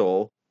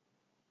handle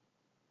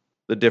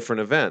the different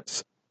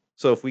events.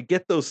 So if we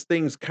get those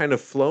things kind of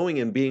flowing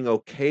and being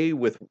okay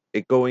with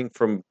it going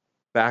from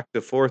back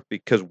to forth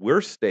because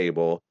we're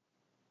stable,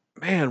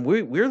 man,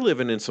 we're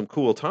living in some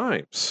cool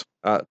times.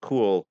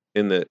 Cool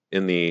in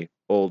the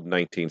old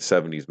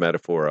 1970s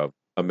metaphor of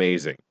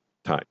amazing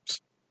times,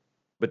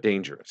 but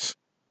dangerous.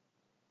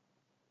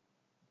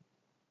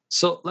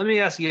 So let me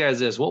ask you guys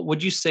this. What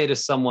would you say to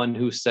someone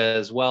who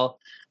says, well,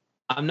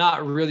 I'm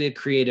not really a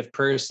creative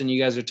person.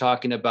 You guys are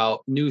talking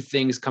about new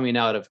things coming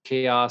out of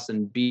chaos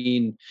and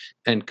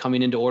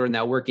coming into order and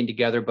that working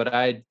together, but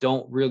I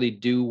don't really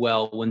do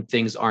well when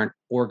things aren't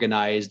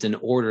organized and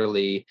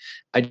orderly.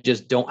 I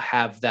just don't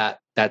have that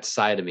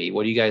side of me.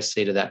 What do you guys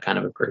say to that kind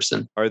of a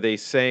person? Are they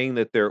saying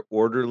that they're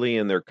orderly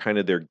and they're kind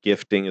of their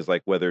gifting is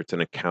like whether it's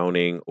in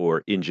accounting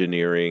or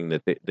engineering,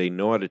 that they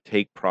know how to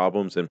take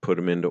problems and put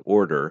them into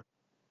order?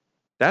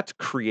 That's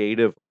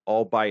creative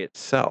all by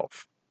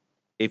itself.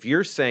 If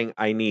you're saying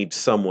I need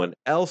someone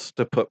else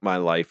to put my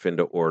life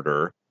into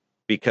order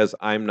because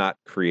I'm not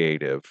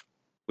creative,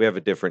 we have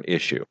a different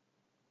issue.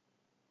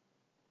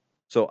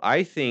 So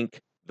I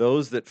think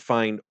those that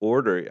find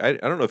order, I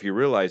don't know if you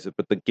realize it,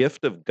 but the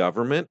gift of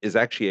government is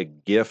actually a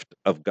gift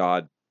of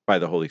God by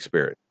the Holy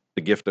Spirit.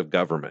 The gift of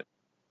government.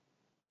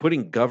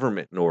 Putting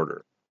government in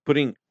order,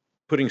 putting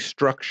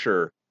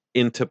structure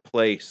into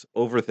place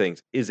over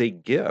things is a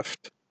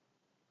gift.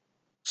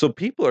 So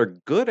people are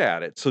good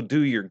at it. So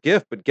do your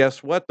gift. But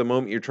guess what? The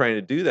moment you're trying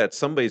to do that,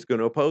 somebody's going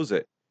to oppose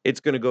it. It's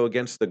going to go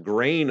against the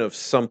grain of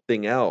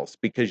something else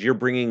because you're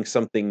bringing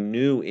something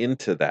new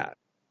into that.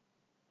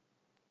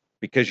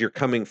 Because you're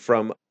coming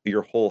from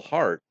your whole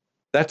heart.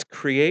 That's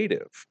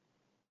creative.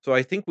 So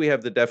I think we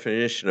have the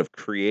definition of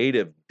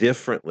creative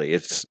differently.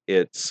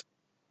 It's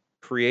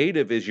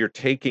creative is you're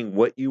taking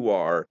what you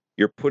are,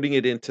 you're putting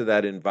it into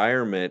that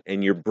environment,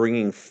 and you're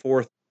bringing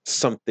forth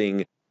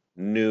something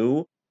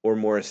new or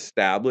more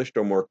established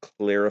or more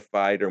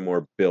clarified or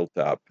more built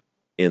up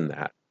in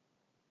that.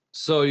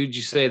 So would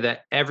you say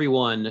that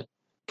everyone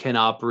can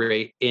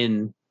operate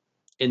in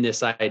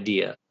this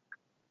idea?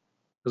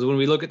 Because when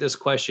we look at this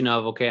question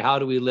of, okay, how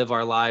do we live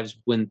our lives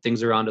when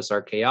things around us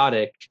are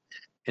chaotic,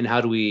 and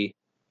how do we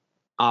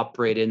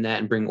operate in that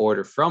and bring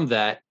order from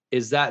that?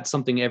 Is that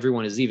something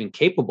everyone is even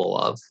capable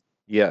of?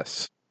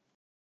 Yes.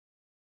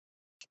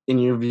 In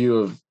your view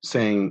of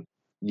saying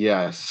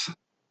yes,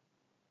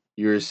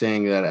 you're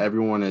saying that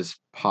everyone is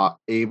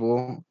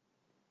able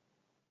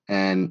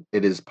and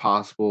it is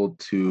possible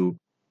to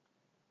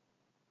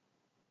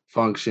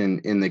function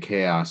in the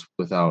chaos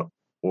without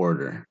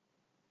order.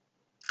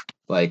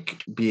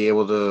 Like, be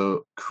able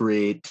to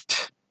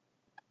create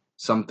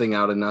something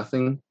out of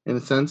nothing, in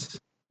a sense.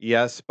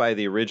 Yes, by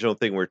the original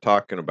thing we're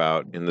talking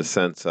about, in the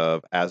sense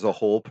of, as a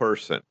whole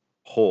person,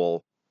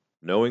 whole,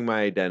 knowing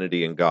my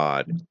identity in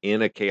God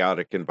in a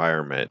chaotic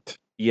environment,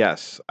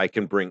 yes, I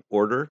can bring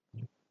order.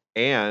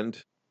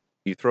 And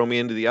you throw me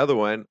into the other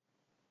one,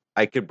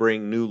 I could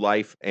bring new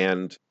life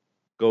and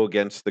go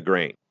against the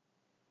grain.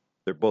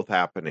 They're both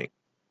happening.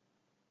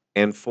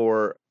 And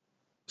for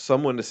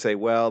someone to say,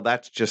 well,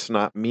 that's just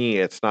not me,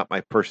 it's not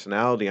my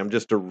personality, I'm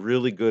just a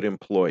really good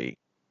employee,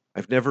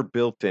 I've never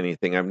built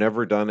anything, I've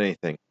never done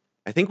anything.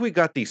 I think we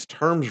got these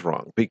terms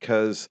wrong,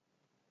 because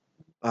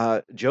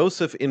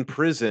Joseph in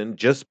prison,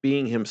 just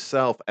being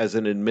himself as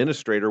an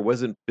administrator,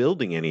 wasn't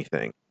building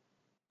anything,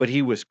 but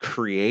he was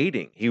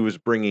creating, he was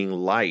bringing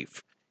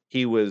life,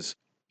 he was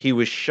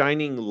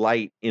shining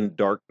light in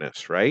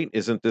darkness, right?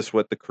 Isn't this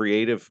what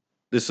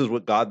this is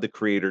what God the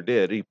Creator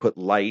did? He put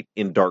light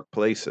in dark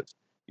places.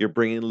 You're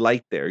bringing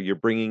light there. You're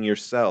bringing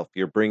yourself.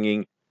 You're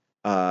bringing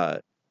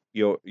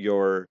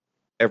your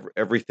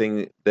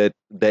everything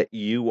that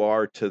you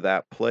are to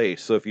that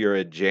place. So if you're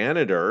a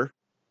janitor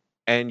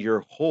and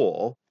you're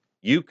whole,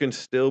 you can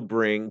still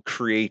bring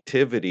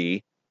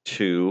creativity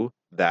to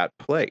that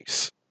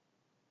place.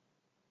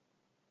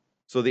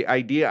 So the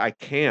idea I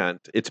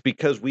can't, it's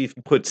because we've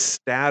put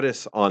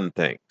status on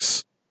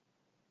things.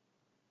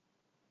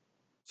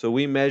 So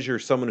we measure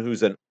someone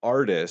who's an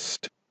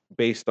artist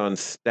based on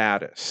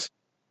status.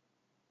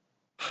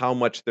 How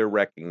much they're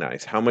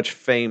recognized, how much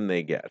fame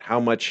they get, how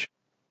much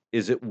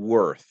is it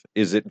worth?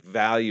 Is it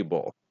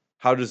valuable?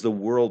 How does the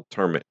world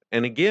term it?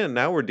 And again,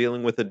 now we're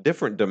dealing with a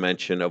different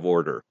dimension of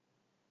order.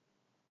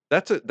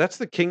 That's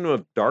the kingdom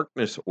of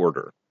darkness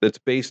order that's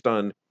based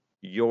on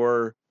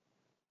your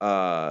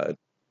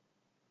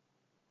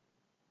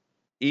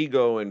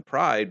ego and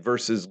pride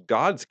versus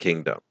God's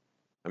kingdom.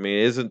 I mean,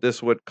 isn't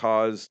this what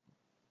caused?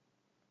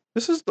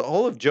 This is the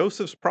whole of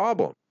Joseph's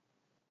problem.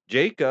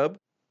 Jacob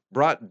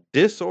brought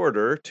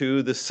disorder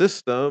to the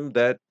system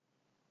that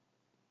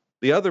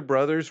the other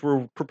brothers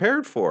were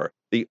prepared for.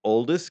 The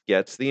oldest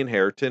gets the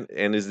inheritance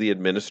and is the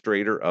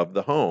administrator of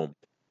the home.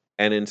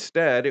 And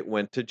instead, it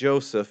went to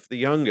Joseph, the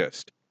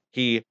youngest.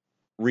 He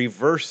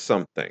reversed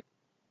something.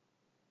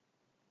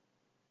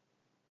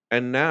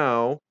 And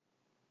now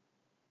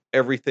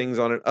everything's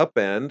on an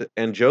upend,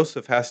 and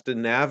Joseph has to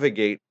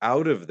navigate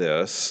out of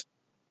this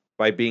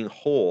by being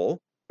whole,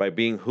 by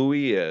being who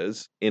he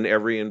is in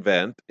every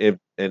event, in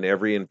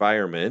every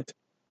environment,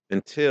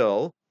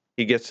 until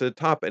he gets to the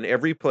top. And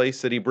every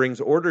place that he brings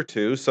order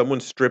to,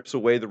 someone strips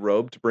away the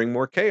robe to bring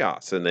more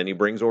chaos. And then he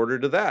brings order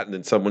to that. And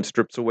then someone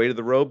strips away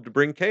the robe to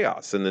bring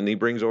chaos. And then he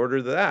brings order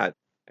to that.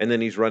 And then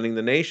he's running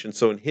the nation.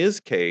 So in his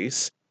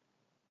case,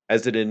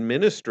 as an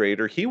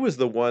administrator, he was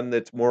the one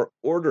that's more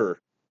order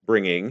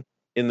bringing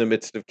in the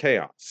midst of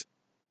chaos,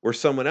 where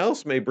someone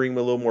else may bring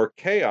a little more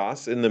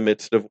chaos in the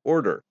midst of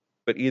order.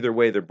 But either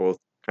way, they're both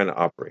kind of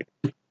operating.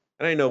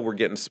 And I know we're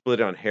getting split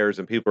on hairs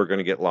and people are going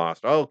to get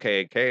lost.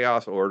 Okay,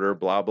 chaos, order,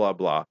 blah, blah,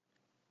 blah.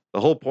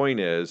 The whole point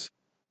is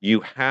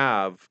you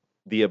have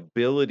the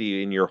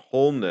ability in your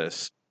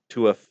wholeness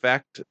to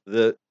affect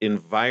the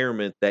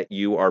environment that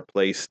you are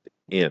placed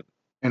in.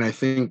 And I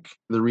think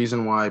the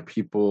reason why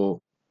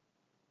people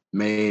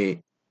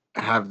may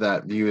have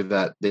that view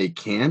that they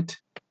can't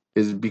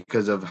is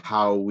because of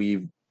how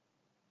we've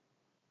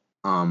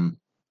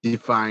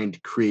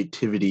defined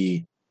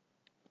creativity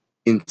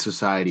in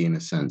society, in a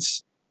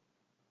sense.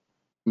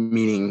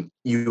 Meaning,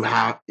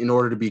 in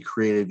order to be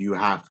creative, you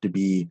have to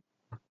be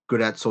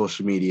good at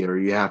social media, or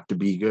you have to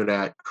be good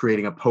at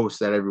creating a post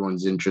that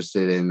everyone's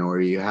interested in,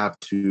 or you have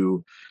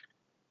to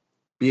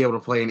be able to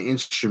play an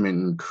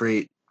instrument and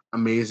create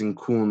amazing,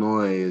 cool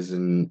noise,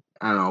 and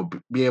I don't know,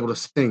 be able to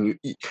sing.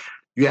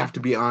 You have to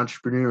be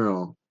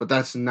entrepreneurial, but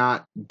that's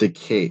not the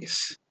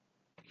case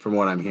from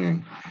what I'm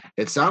hearing.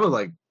 It sounded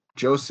like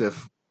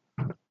Joseph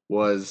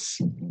was,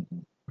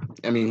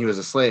 he was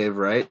a slave,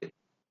 right?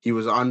 He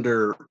was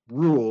under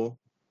rule,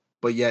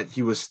 but yet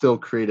he was still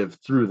creative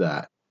through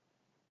that.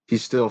 He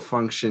still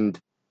functioned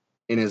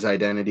in his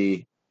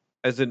identity,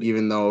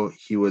 even though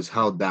he was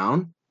held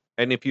down.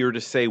 And if you were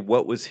to say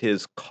what was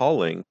his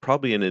calling,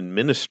 probably an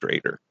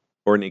administrator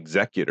or an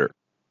executor.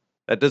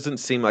 That doesn't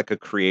seem like a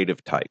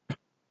creative type.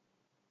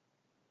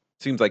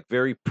 Seems like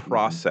very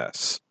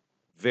process,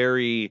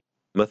 very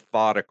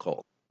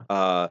methodical.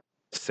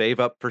 Save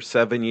up for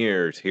 7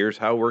 years. Here's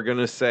how we're going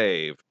to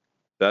save.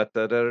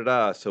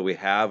 So we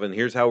have, and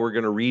here's how we're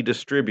going to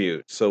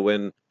redistribute. So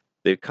when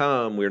they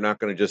come, we're not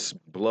going to just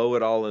blow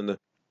it all in the.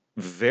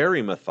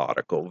 Very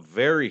methodical,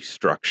 very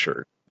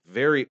structured,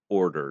 very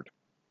ordered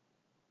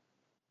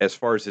as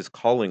far as his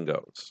calling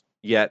goes.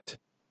 Yet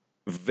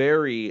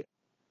very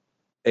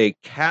a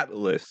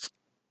catalyst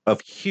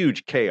of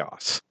huge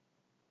chaos.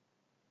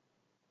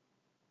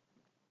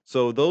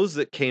 So those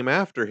that came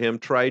after him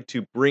tried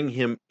to bring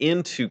him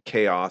into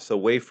chaos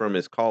away from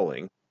his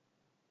calling.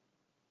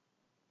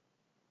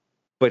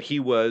 But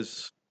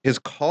his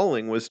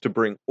calling was to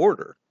bring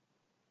order.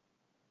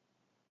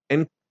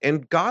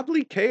 And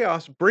godly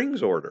chaos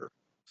brings order.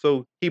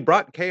 So he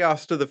brought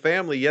chaos to the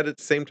family, yet at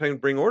the same time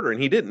bring order.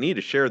 And he didn't need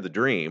to share the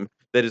dream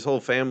that his whole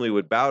family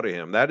would bow to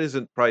him. That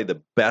isn't probably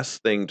the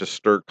best thing to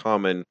stir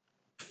common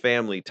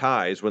family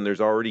ties when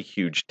there's already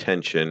huge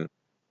tension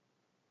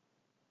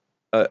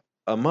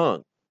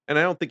among. And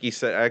I don't think he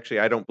said, actually,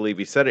 I don't believe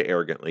he said it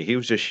arrogantly. He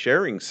was just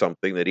sharing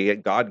something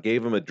that God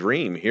gave him a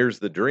dream. Here's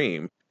the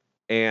dream.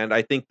 And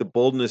I think the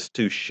boldness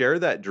to share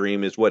that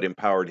dream is what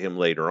empowered him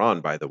later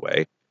on, by the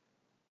way.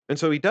 And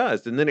so he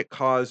does. And then it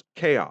caused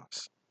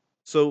chaos.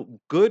 So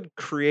good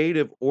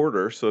creative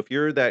order. So if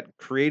you're that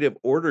creative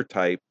order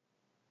type,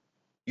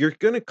 you're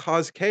going to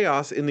cause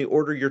chaos in the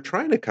order you're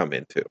trying to come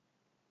into.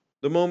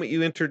 The moment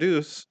you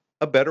introduce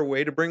a better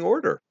way to bring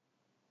order,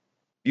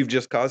 you've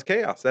just caused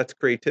chaos. That's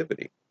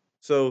creativity.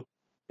 So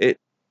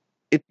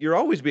you're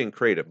always being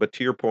creative. But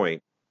to your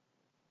point,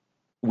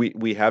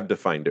 we have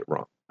defined it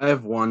wrong. I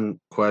have one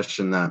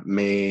question that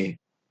may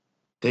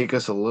take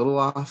us a little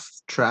off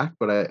track,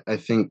 but I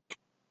think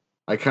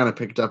I kind of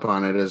picked up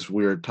on it as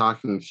we were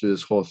talking through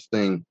this whole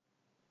thing.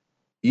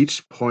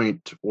 Each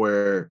point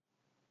where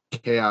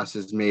chaos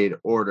is made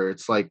order,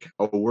 it's like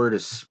a word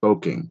is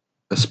spoken.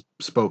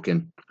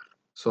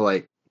 So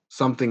like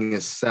something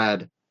is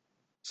said,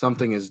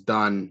 something is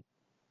done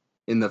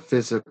in the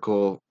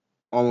physical,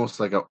 almost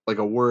like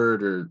a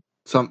word or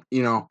some,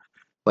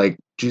 like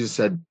Jesus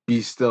said,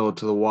 be still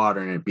to the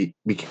water, and it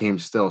became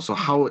still. So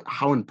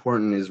how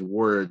important is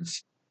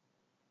words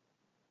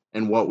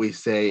and what we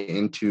say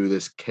into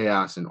this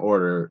chaos and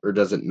order, or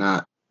does it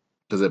not?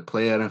 Does it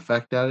play an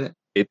effect at it?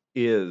 It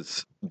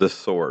is the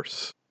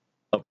source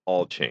of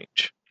all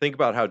change. Think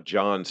about how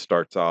John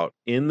starts out.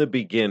 In the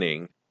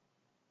beginning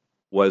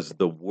was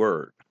the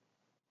Word,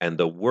 and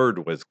the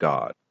Word was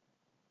God.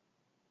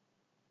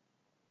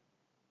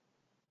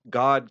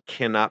 God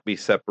cannot be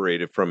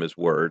separated from his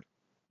Word.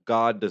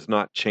 God does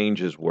not change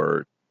his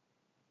Word.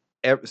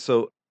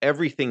 So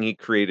everything he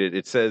created,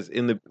 it says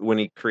when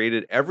he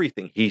created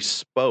everything, he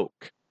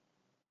spoke,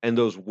 and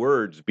those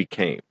words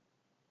became.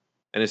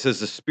 And it says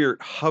the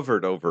Spirit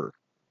hovered over,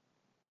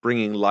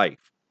 bringing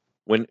life.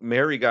 When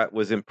Mary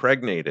was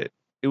impregnated,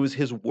 it was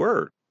his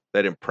word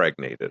that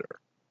impregnated her.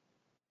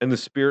 And the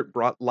Spirit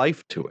brought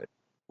life to it,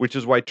 which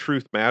is why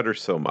truth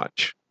matters so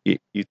much.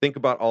 You think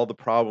about all the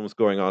problems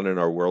going on in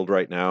our world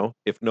right now.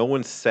 If no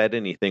one said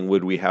anything,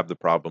 would we have the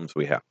problems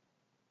we have?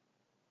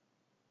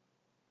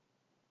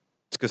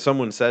 It's because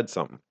someone said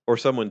something, or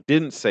someone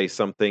didn't say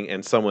something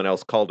and someone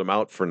else called them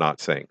out for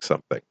not saying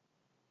something.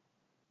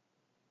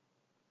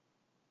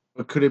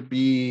 But could it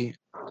be,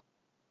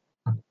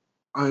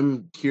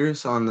 I'm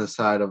curious on the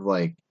side of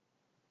like,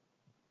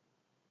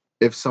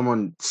 if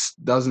someone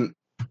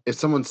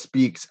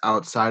speaks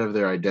outside of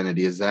their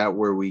identity, is that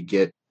where we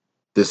get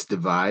this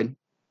divide?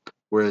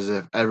 Whereas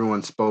if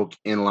everyone spoke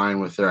in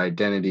line with their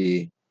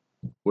identity,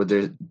 would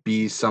there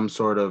be some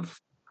sort of,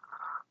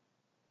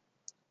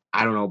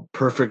 I don't know,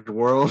 perfect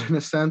world in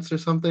a sense or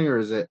something? Or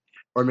is it,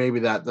 or maybe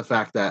that the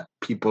fact that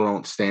people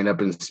don't stand up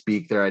and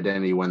speak their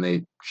identity when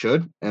they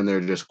should, and they're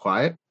just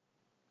quiet?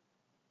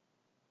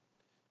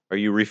 Are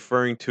you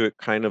referring to it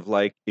kind of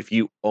like if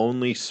you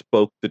only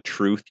spoke the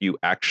truth you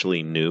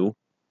actually knew,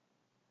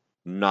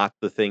 not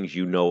the things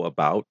you know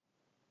about?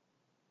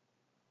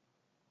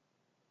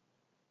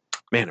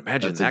 Man,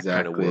 imagine that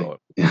kind of world.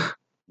 Yeah.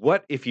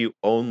 What if you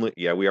only,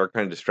 we are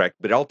kind of distracted,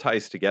 but it all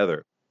ties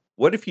together.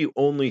 What if you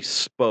only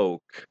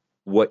spoke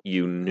what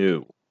you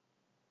knew?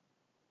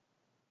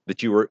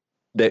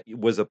 That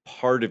was a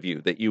part of you,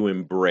 that you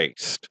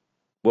embraced?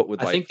 What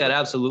would I think that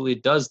absolutely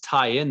does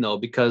tie in, though,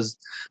 because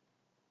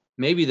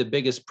maybe the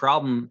biggest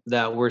problem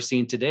that we're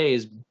seeing today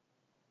is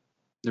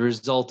the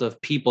result of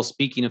people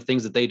speaking of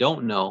things that they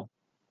don't know,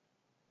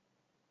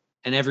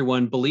 and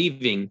everyone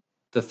believing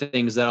the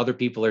things that other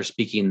people are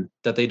speaking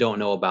that they don't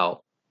know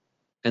about.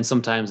 And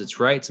sometimes it's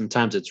right,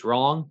 sometimes it's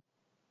wrong.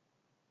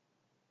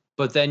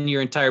 But then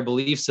your entire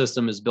belief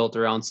system is built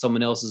around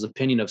someone else's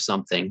opinion of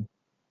something.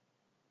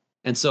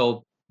 And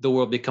so the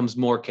world becomes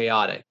more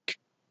chaotic.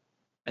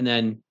 And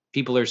then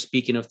people are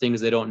speaking of things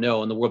they don't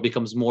know, and the world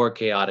becomes more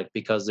chaotic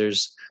because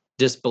there's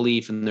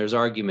disbelief and there's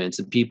arguments,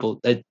 and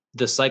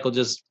the cycle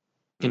just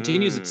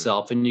continues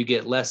itself, and you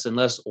get less and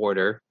less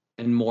order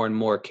and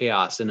more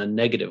chaos in a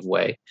negative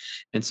way.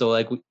 And so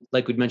like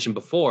we'd mentioned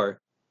before,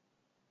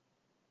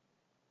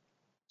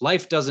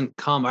 life doesn't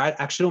come. I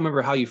actually don't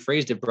remember how you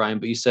phrased it, Brian,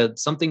 but you said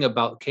something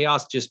about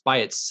chaos just by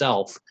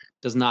itself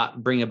does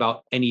not bring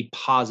about any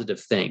positive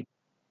thing.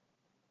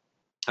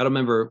 I don't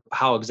remember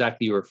how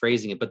exactly you were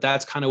phrasing it, but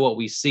that's kind of what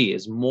we see,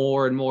 is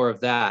more and more of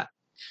that,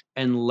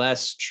 and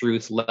less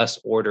truth, less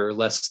order,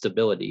 less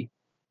stability,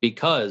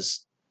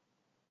 because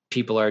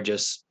people are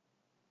just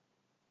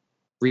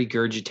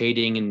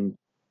regurgitating and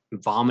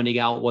vomiting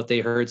out what they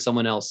heard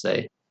someone else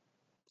say.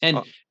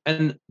 And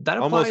that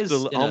applies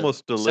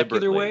almost in a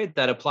secular way,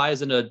 that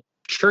applies in a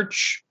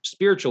church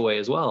spiritual way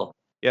as well.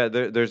 Yeah,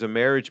 there's a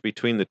marriage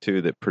between the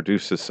two that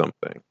produces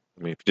something.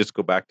 I mean, if you just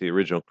go back to the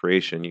original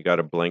creation, you got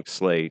a blank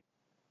slate,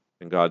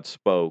 and God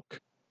spoke.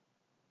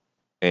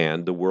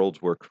 and the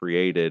worlds were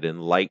created,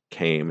 and light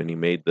came, and he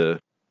made the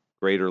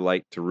greater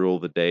light to rule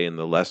the day and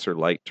the lesser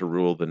light to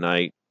rule the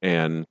night,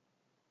 and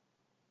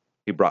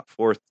he brought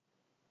forth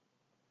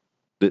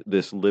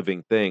this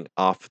living thing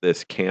off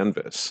this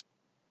canvas.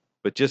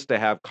 But just to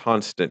have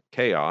constant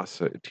chaos,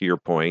 to your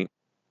point,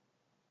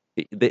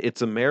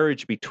 it's a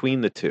marriage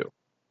between the two.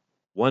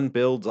 One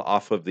builds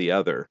off of the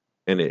other,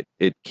 and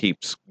it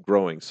keeps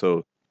growing.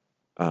 So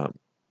I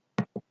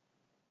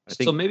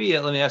think, so maybe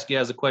let me ask you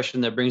as a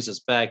question that brings us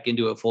back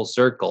into a full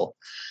circle.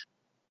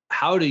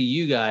 How do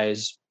you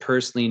guys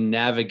personally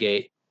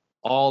navigate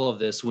all of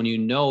this when you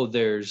know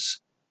there's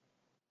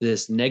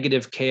this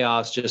negative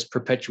chaos just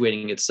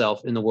perpetuating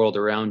itself in the world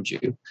around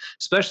you?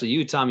 Especially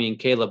you, Tommy and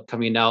Caleb,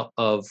 coming out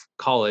of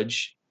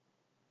college.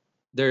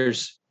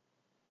 There's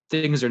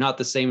things are not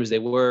the same as they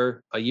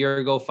were a year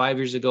ago, 5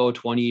 years ago,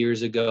 20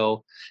 years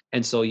ago.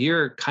 And so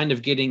you're kind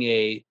of getting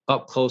a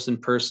up close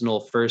and personal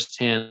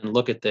firsthand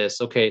look at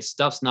this. Okay,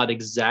 stuff's not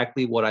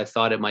exactly what I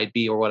thought it might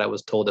be or what I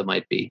was told it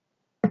might be.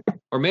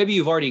 Or maybe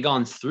you've already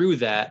gone through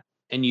that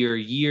and you're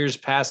years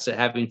past it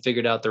having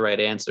figured out the right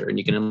answer, and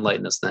you can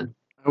enlighten us then.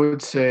 I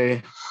would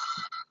say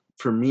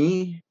for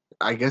me,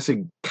 I guess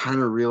I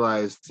kind of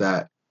realized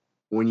that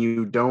when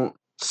you don't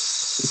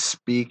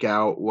speak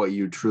out what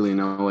you truly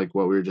know, like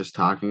what we were just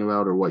talking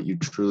about, or what you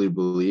truly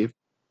believe,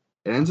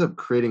 it ends up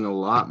creating a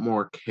lot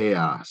more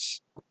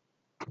chaos,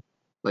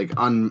 like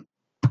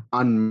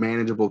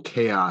unmanageable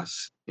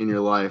chaos in your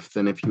life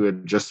than if you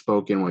had just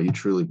spoken what you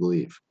truly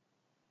believe.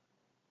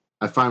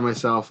 I find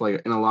myself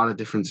like in a lot of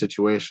different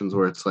situations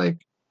where it's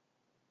like,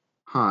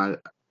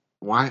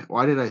 why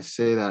did I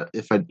say that?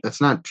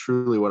 That's not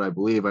truly what I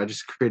believe. I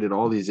just created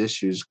all these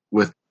issues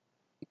with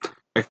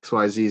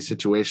XYZ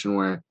situation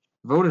where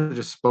if I would have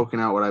just spoken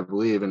out what I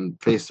believe and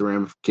faced the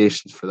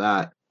ramifications for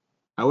that,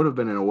 I would have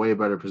been in a way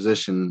better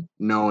position,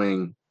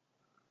 knowing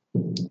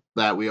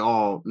that we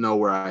all know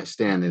where I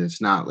stand, and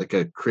it's not like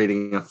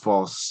creating a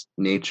false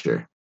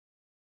nature.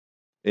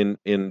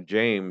 in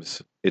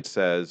James, it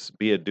says,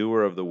 "Be a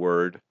doer of the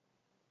word,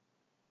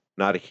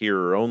 not a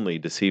hearer only,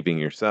 deceiving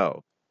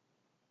yourself."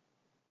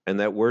 And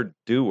that word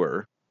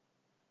doer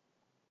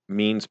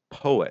means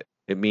poet.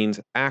 It means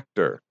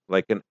actor,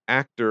 like an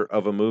actor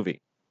of a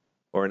movie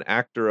or an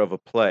actor of a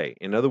play.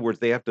 In other words,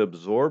 they have to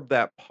absorb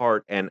that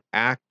part and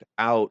act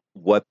out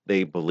what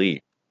they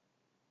believe.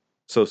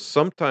 So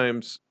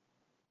sometimes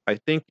I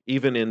think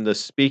even in the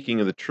speaking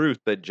of the truth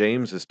that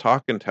James is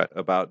talking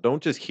about,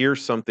 don't just hear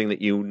something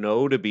that you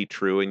know to be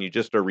true and you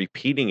just are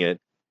repeating it,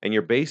 and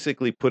you're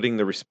basically putting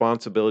the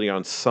responsibility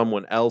on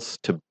someone else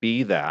to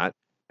be that,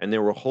 and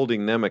then we're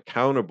holding them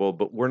accountable,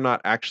 but we're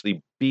not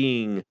actually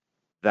being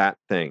that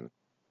thing.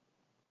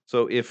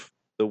 So if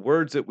the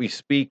words that we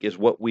speak is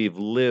what we've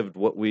lived,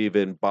 what we've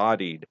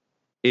embodied,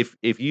 if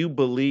you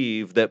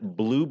believe that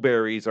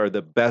blueberries are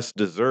the best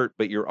dessert,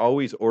 but you're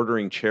always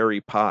ordering cherry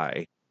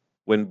pie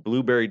when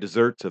blueberry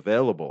dessert's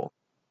available,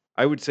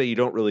 I would say you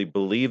don't really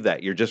believe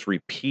that. You're just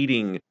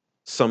repeating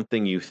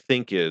something you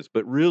think is,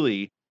 but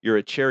really you're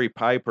a cherry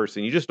pie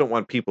person. You just don't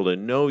want people to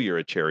know you're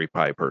a cherry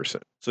pie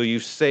person. So you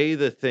say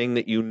the thing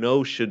that you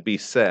know should be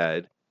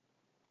said,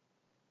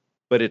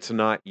 but it's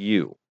not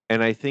you.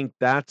 And I think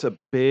that's a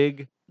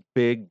big,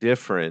 big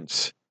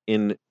difference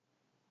in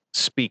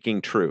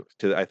speaking truth.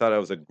 I thought that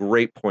was a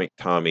great point,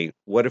 Tommy.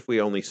 What if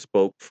we only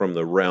spoke from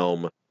the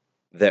realm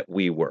that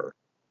we were?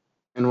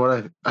 And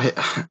what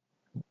I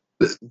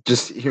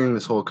just hearing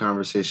this whole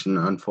conversation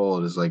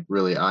unfold is like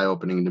really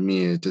eye-opening to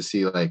me, is to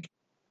see like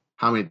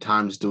how many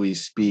times do we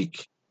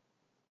speak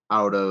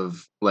out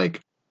of like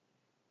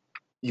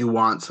you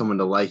want someone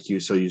to like you,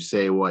 so you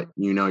say what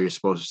you know you're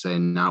supposed to say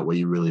and not what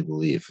you really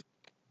believe.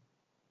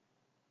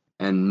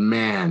 And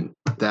man,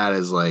 that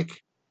is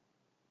like,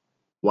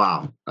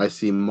 wow. I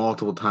see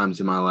multiple times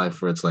in my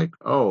life where it's like,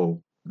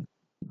 oh,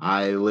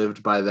 I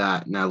lived by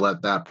that and I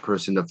let that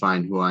person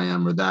define who I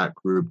am, or that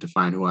group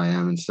define who I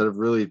am, instead of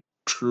really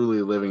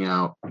truly living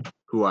out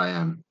who I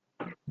am.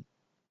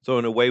 So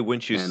in a way,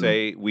 wouldn't you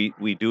say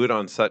we do it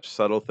on such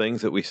subtle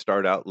things that we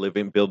start out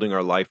building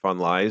our life on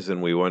lies,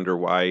 and we wonder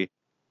why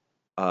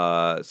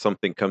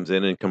something comes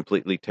in and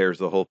completely tears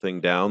the whole thing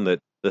down, that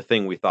the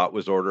thing we thought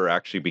was order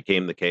actually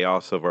became the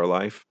chaos of our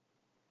life?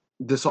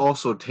 This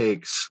also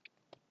takes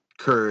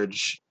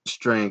courage,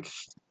 strength,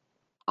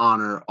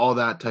 honor, all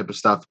that type of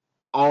stuff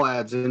all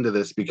adds into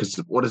this, because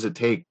what does it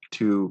take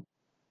to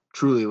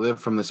truly live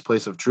from this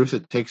place of truth?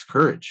 It takes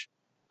courage,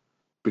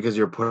 because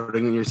you're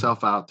putting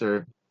yourself out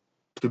there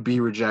to be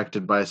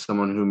rejected by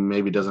someone who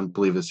maybe doesn't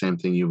believe the same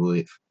thing you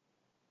believe.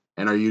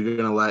 And are you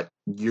going to let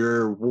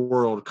your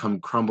world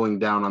come crumbling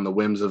down on the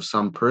whims of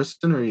some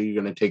person, or are you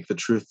going to take the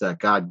truth that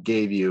God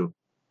gave you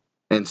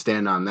and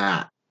stand on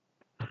that?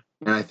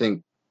 And I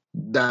think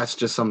that's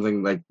just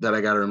something like that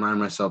I got to remind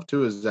myself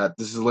too, is that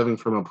this is living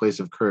from a place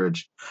of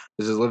courage.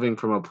 This is living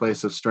from a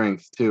place of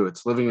strength too.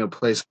 It's living in a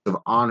place of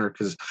honor,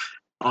 because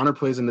honor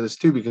plays into this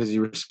too, because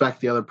you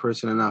respect the other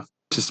person enough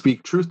to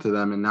speak truth to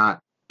them and not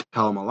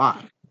tell them a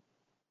lie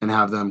and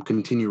have them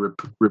continue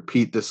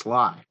repeat this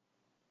lie.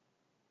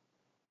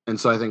 And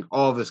so I think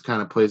all of this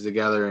kind of plays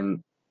together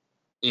and,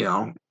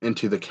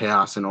 into the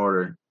chaos and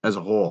order as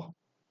a whole.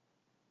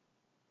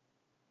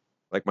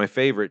 Like my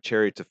favorite,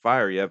 Chariots of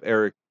Fire, you have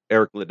Eric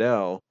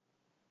Liddell.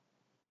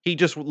 He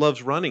just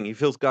loves running. He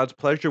feels God's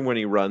pleasure when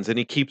he runs, and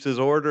he keeps his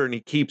order, and he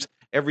keeps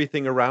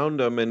everything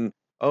around him. And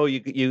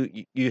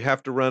you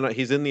have to run.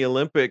 He's in the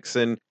Olympics,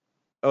 and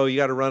you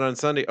got to run on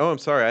Sunday. Oh, I'm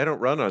sorry, I don't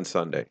run on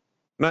Sunday.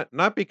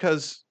 Not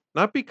because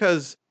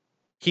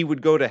he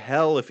would go to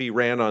hell if he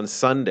ran on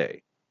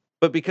Sunday,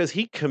 but because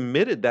he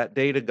committed that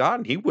day to God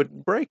and he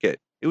wouldn't break it.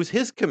 It was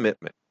his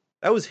commitment.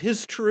 That was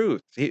his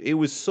truth. It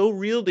was so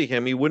real to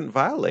him, he wouldn't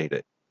violate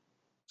it.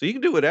 So you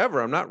can do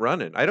whatever. I'm not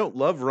running. I don't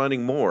love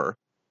running more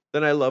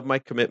than I love my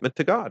commitment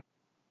to God.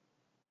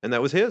 And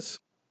that was his.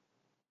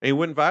 And he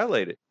wouldn't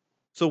violate it.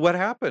 So what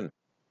happened?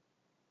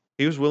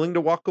 He was willing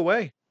to walk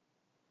away.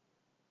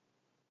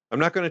 I'm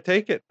not going to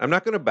take it. I'm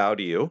not going to bow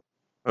to you.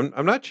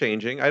 I'm not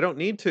changing. I don't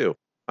need to.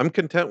 I'm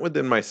content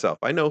within myself.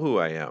 I know who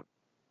I am.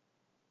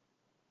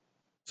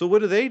 So what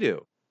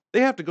do? They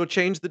have to go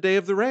change the day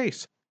of the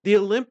race. The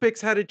Olympics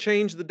had to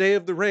change the day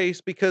of the race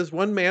because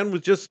one man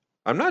was just,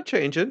 I'm not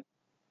changing.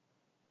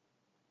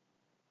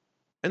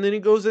 And then he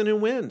goes in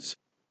and wins.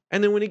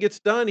 And then when he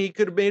gets done, he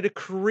could have made a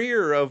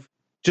career of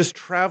just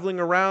traveling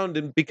around,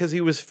 and because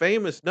he was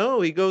famous. No,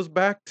 he goes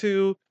back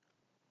to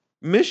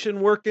mission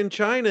work in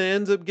China,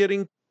 ends up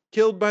getting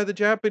killed by the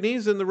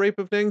Japanese in the rape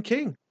of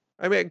Nanking.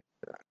 I mean,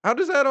 how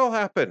does that all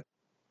happen?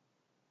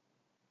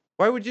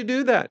 Why would you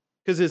do that?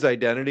 Because his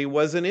identity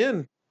wasn't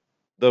in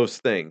those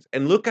things.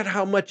 And look at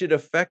how much it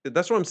affected.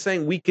 That's what I'm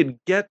saying. We could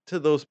get to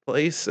those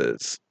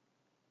places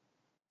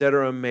that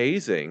are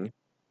amazing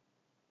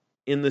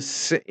in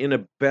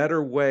a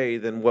better way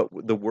than what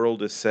the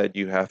world has said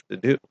you have to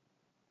do.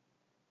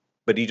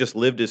 But he just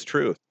lived his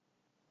truth.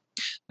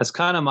 That's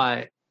kind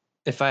of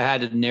if I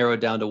had to narrow it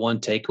down to one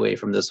takeaway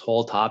from this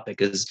whole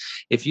topic, is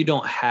if you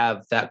don't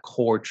have that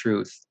core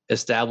truth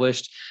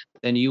established,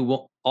 then you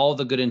will, all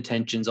the good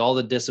intentions, all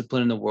the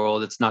discipline in the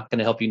world, it's not going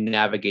to help you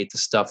navigate the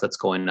stuff that's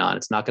going on.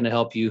 It's not going to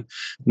help you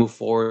move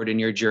forward in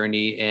your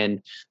journey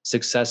and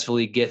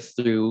successfully get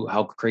through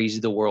how crazy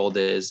the world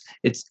is.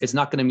 It's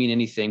not going to mean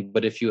anything.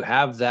 But if you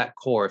have that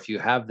core, if you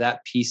have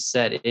that piece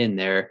set in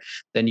there,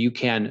 then you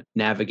can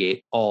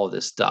navigate all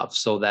this stuff,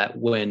 so that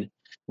when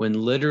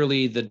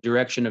literally the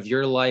direction of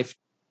your life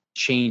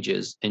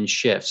changes and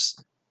shifts,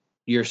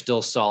 you're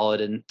still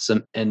solid,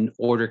 and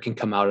order can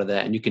come out of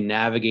that, and you can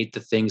navigate the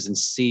things and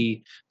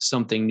see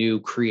something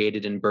new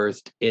created and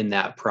birthed in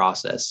that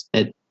process.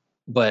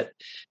 But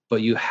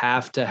you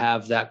have to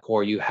have that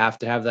core. You have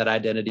to have that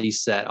identity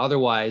set.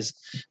 Otherwise,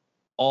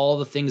 all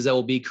the things that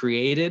will be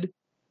created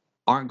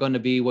aren't going to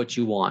be what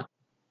you want.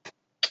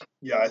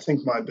 Yeah, I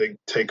think my big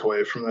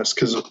takeaway from this,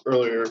 because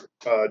earlier,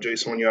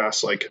 Jason, when you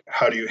asked, like,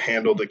 how do you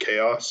handle the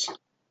chaos?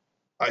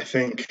 I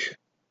think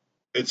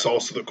it's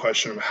also the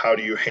question of how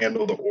do you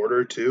handle the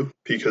order too?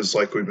 Because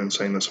like we've been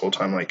saying this whole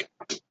time, like,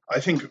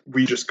 I think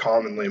we just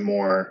commonly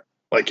more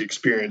like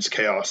experience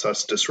chaos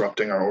that's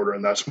disrupting our order,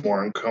 and that's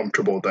more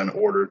uncomfortable than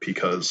order,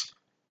 because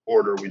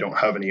order, we don't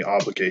have any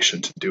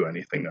obligation to do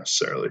anything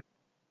necessarily,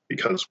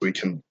 because we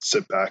can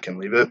sit back and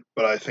leave it.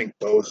 But I think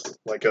both,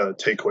 like a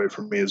takeaway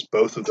from me is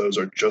both of those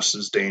are just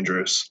as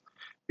dangerous,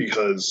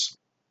 because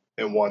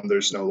in one,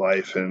 there's no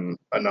life, and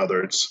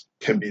another, it's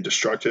can be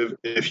destructive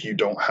if you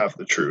don't have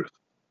the truth.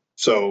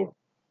 So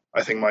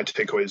I think my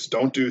takeaway is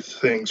don't do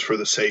things for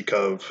the sake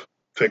of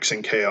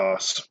fixing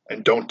chaos,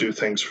 and don't do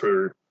things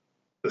for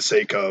the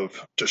sake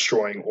of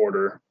destroying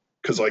order.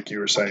 Because like you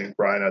were saying,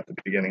 Brian, at the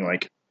beginning,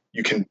 like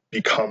you can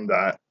become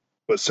that,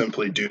 but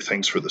simply do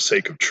things for the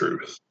sake of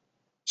truth.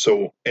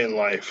 So in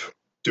life,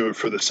 do it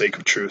for the sake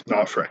of truth,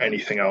 not for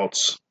anything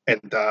else. And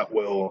that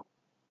will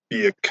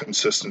be a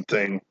consistent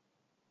thing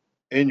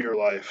in your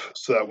life,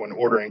 so that when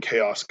order and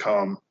chaos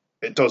come,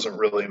 it doesn't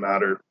really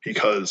matter,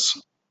 because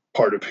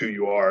part of who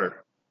you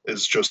are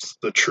is just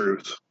the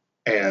truth.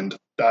 And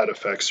that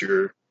affects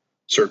your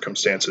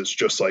circumstances,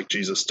 just like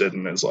Jesus did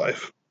in his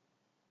life.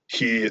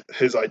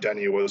 His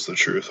identity was the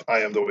truth.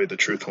 I am the way, the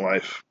truth, and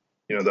life.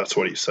 That's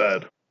what he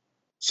said.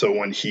 So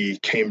when he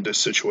came to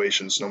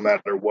situations, no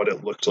matter what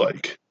it looked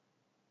like,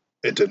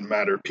 it didn't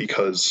matter,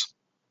 because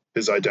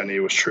his identity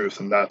was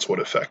truth, and that's what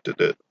affected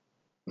it,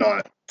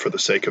 not for the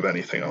sake of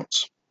anything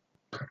else.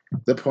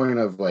 The point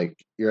of like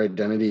your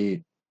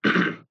identity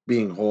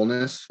being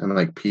wholeness and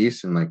like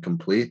peace and like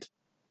complete,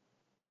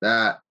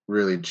 that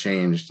really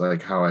changed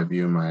like how I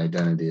view my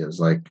identity as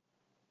like,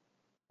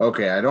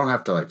 okay, I don't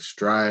have to like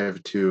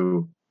strive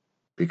to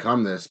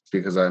become this,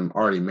 because I'm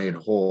already made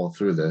whole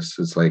through this.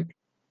 It's like,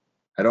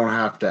 I don't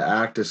have to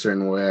act a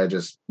certain way. I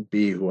just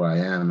be who I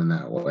am in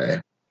that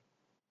way.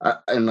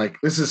 And like,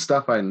 this is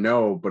stuff I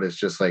know, but it's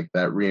just like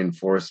that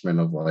reinforcement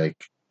of like,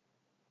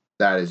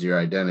 that is your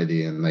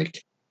identity. And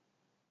like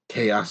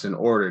chaos and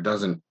order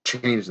doesn't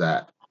change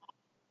that,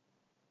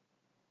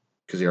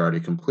 because you're already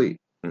complete.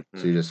 Mm-hmm.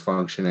 So you just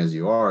function as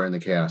you are in the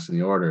chaos and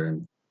the order,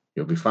 and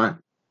you'll be fine.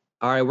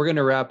 All right, we're going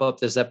to wrap up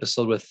this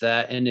episode with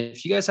that. And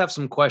if you guys have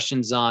some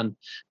questions on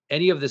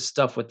any of this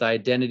stuff with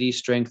identity,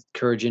 strength,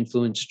 courage,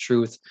 influence,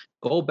 truth,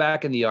 go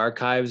back in the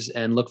archives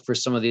and look for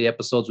some of the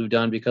episodes we've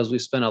done, because we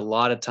spent a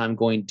lot of time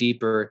going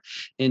deeper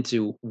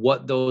into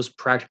what those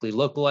practically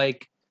look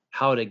like,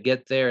 how to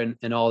get there,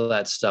 and all of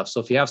that stuff. So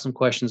if you have some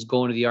questions,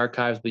 go into the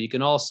archives, but you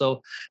can also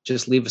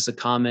just leave us a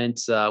comment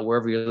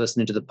wherever you're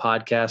listening to the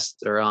podcast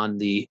or on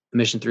the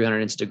Mission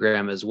 300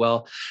 Instagram as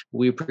well.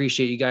 We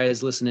appreciate you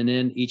guys listening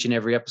in each and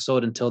every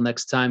episode. Until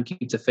next time,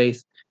 keep the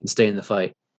faith and stay in the fight.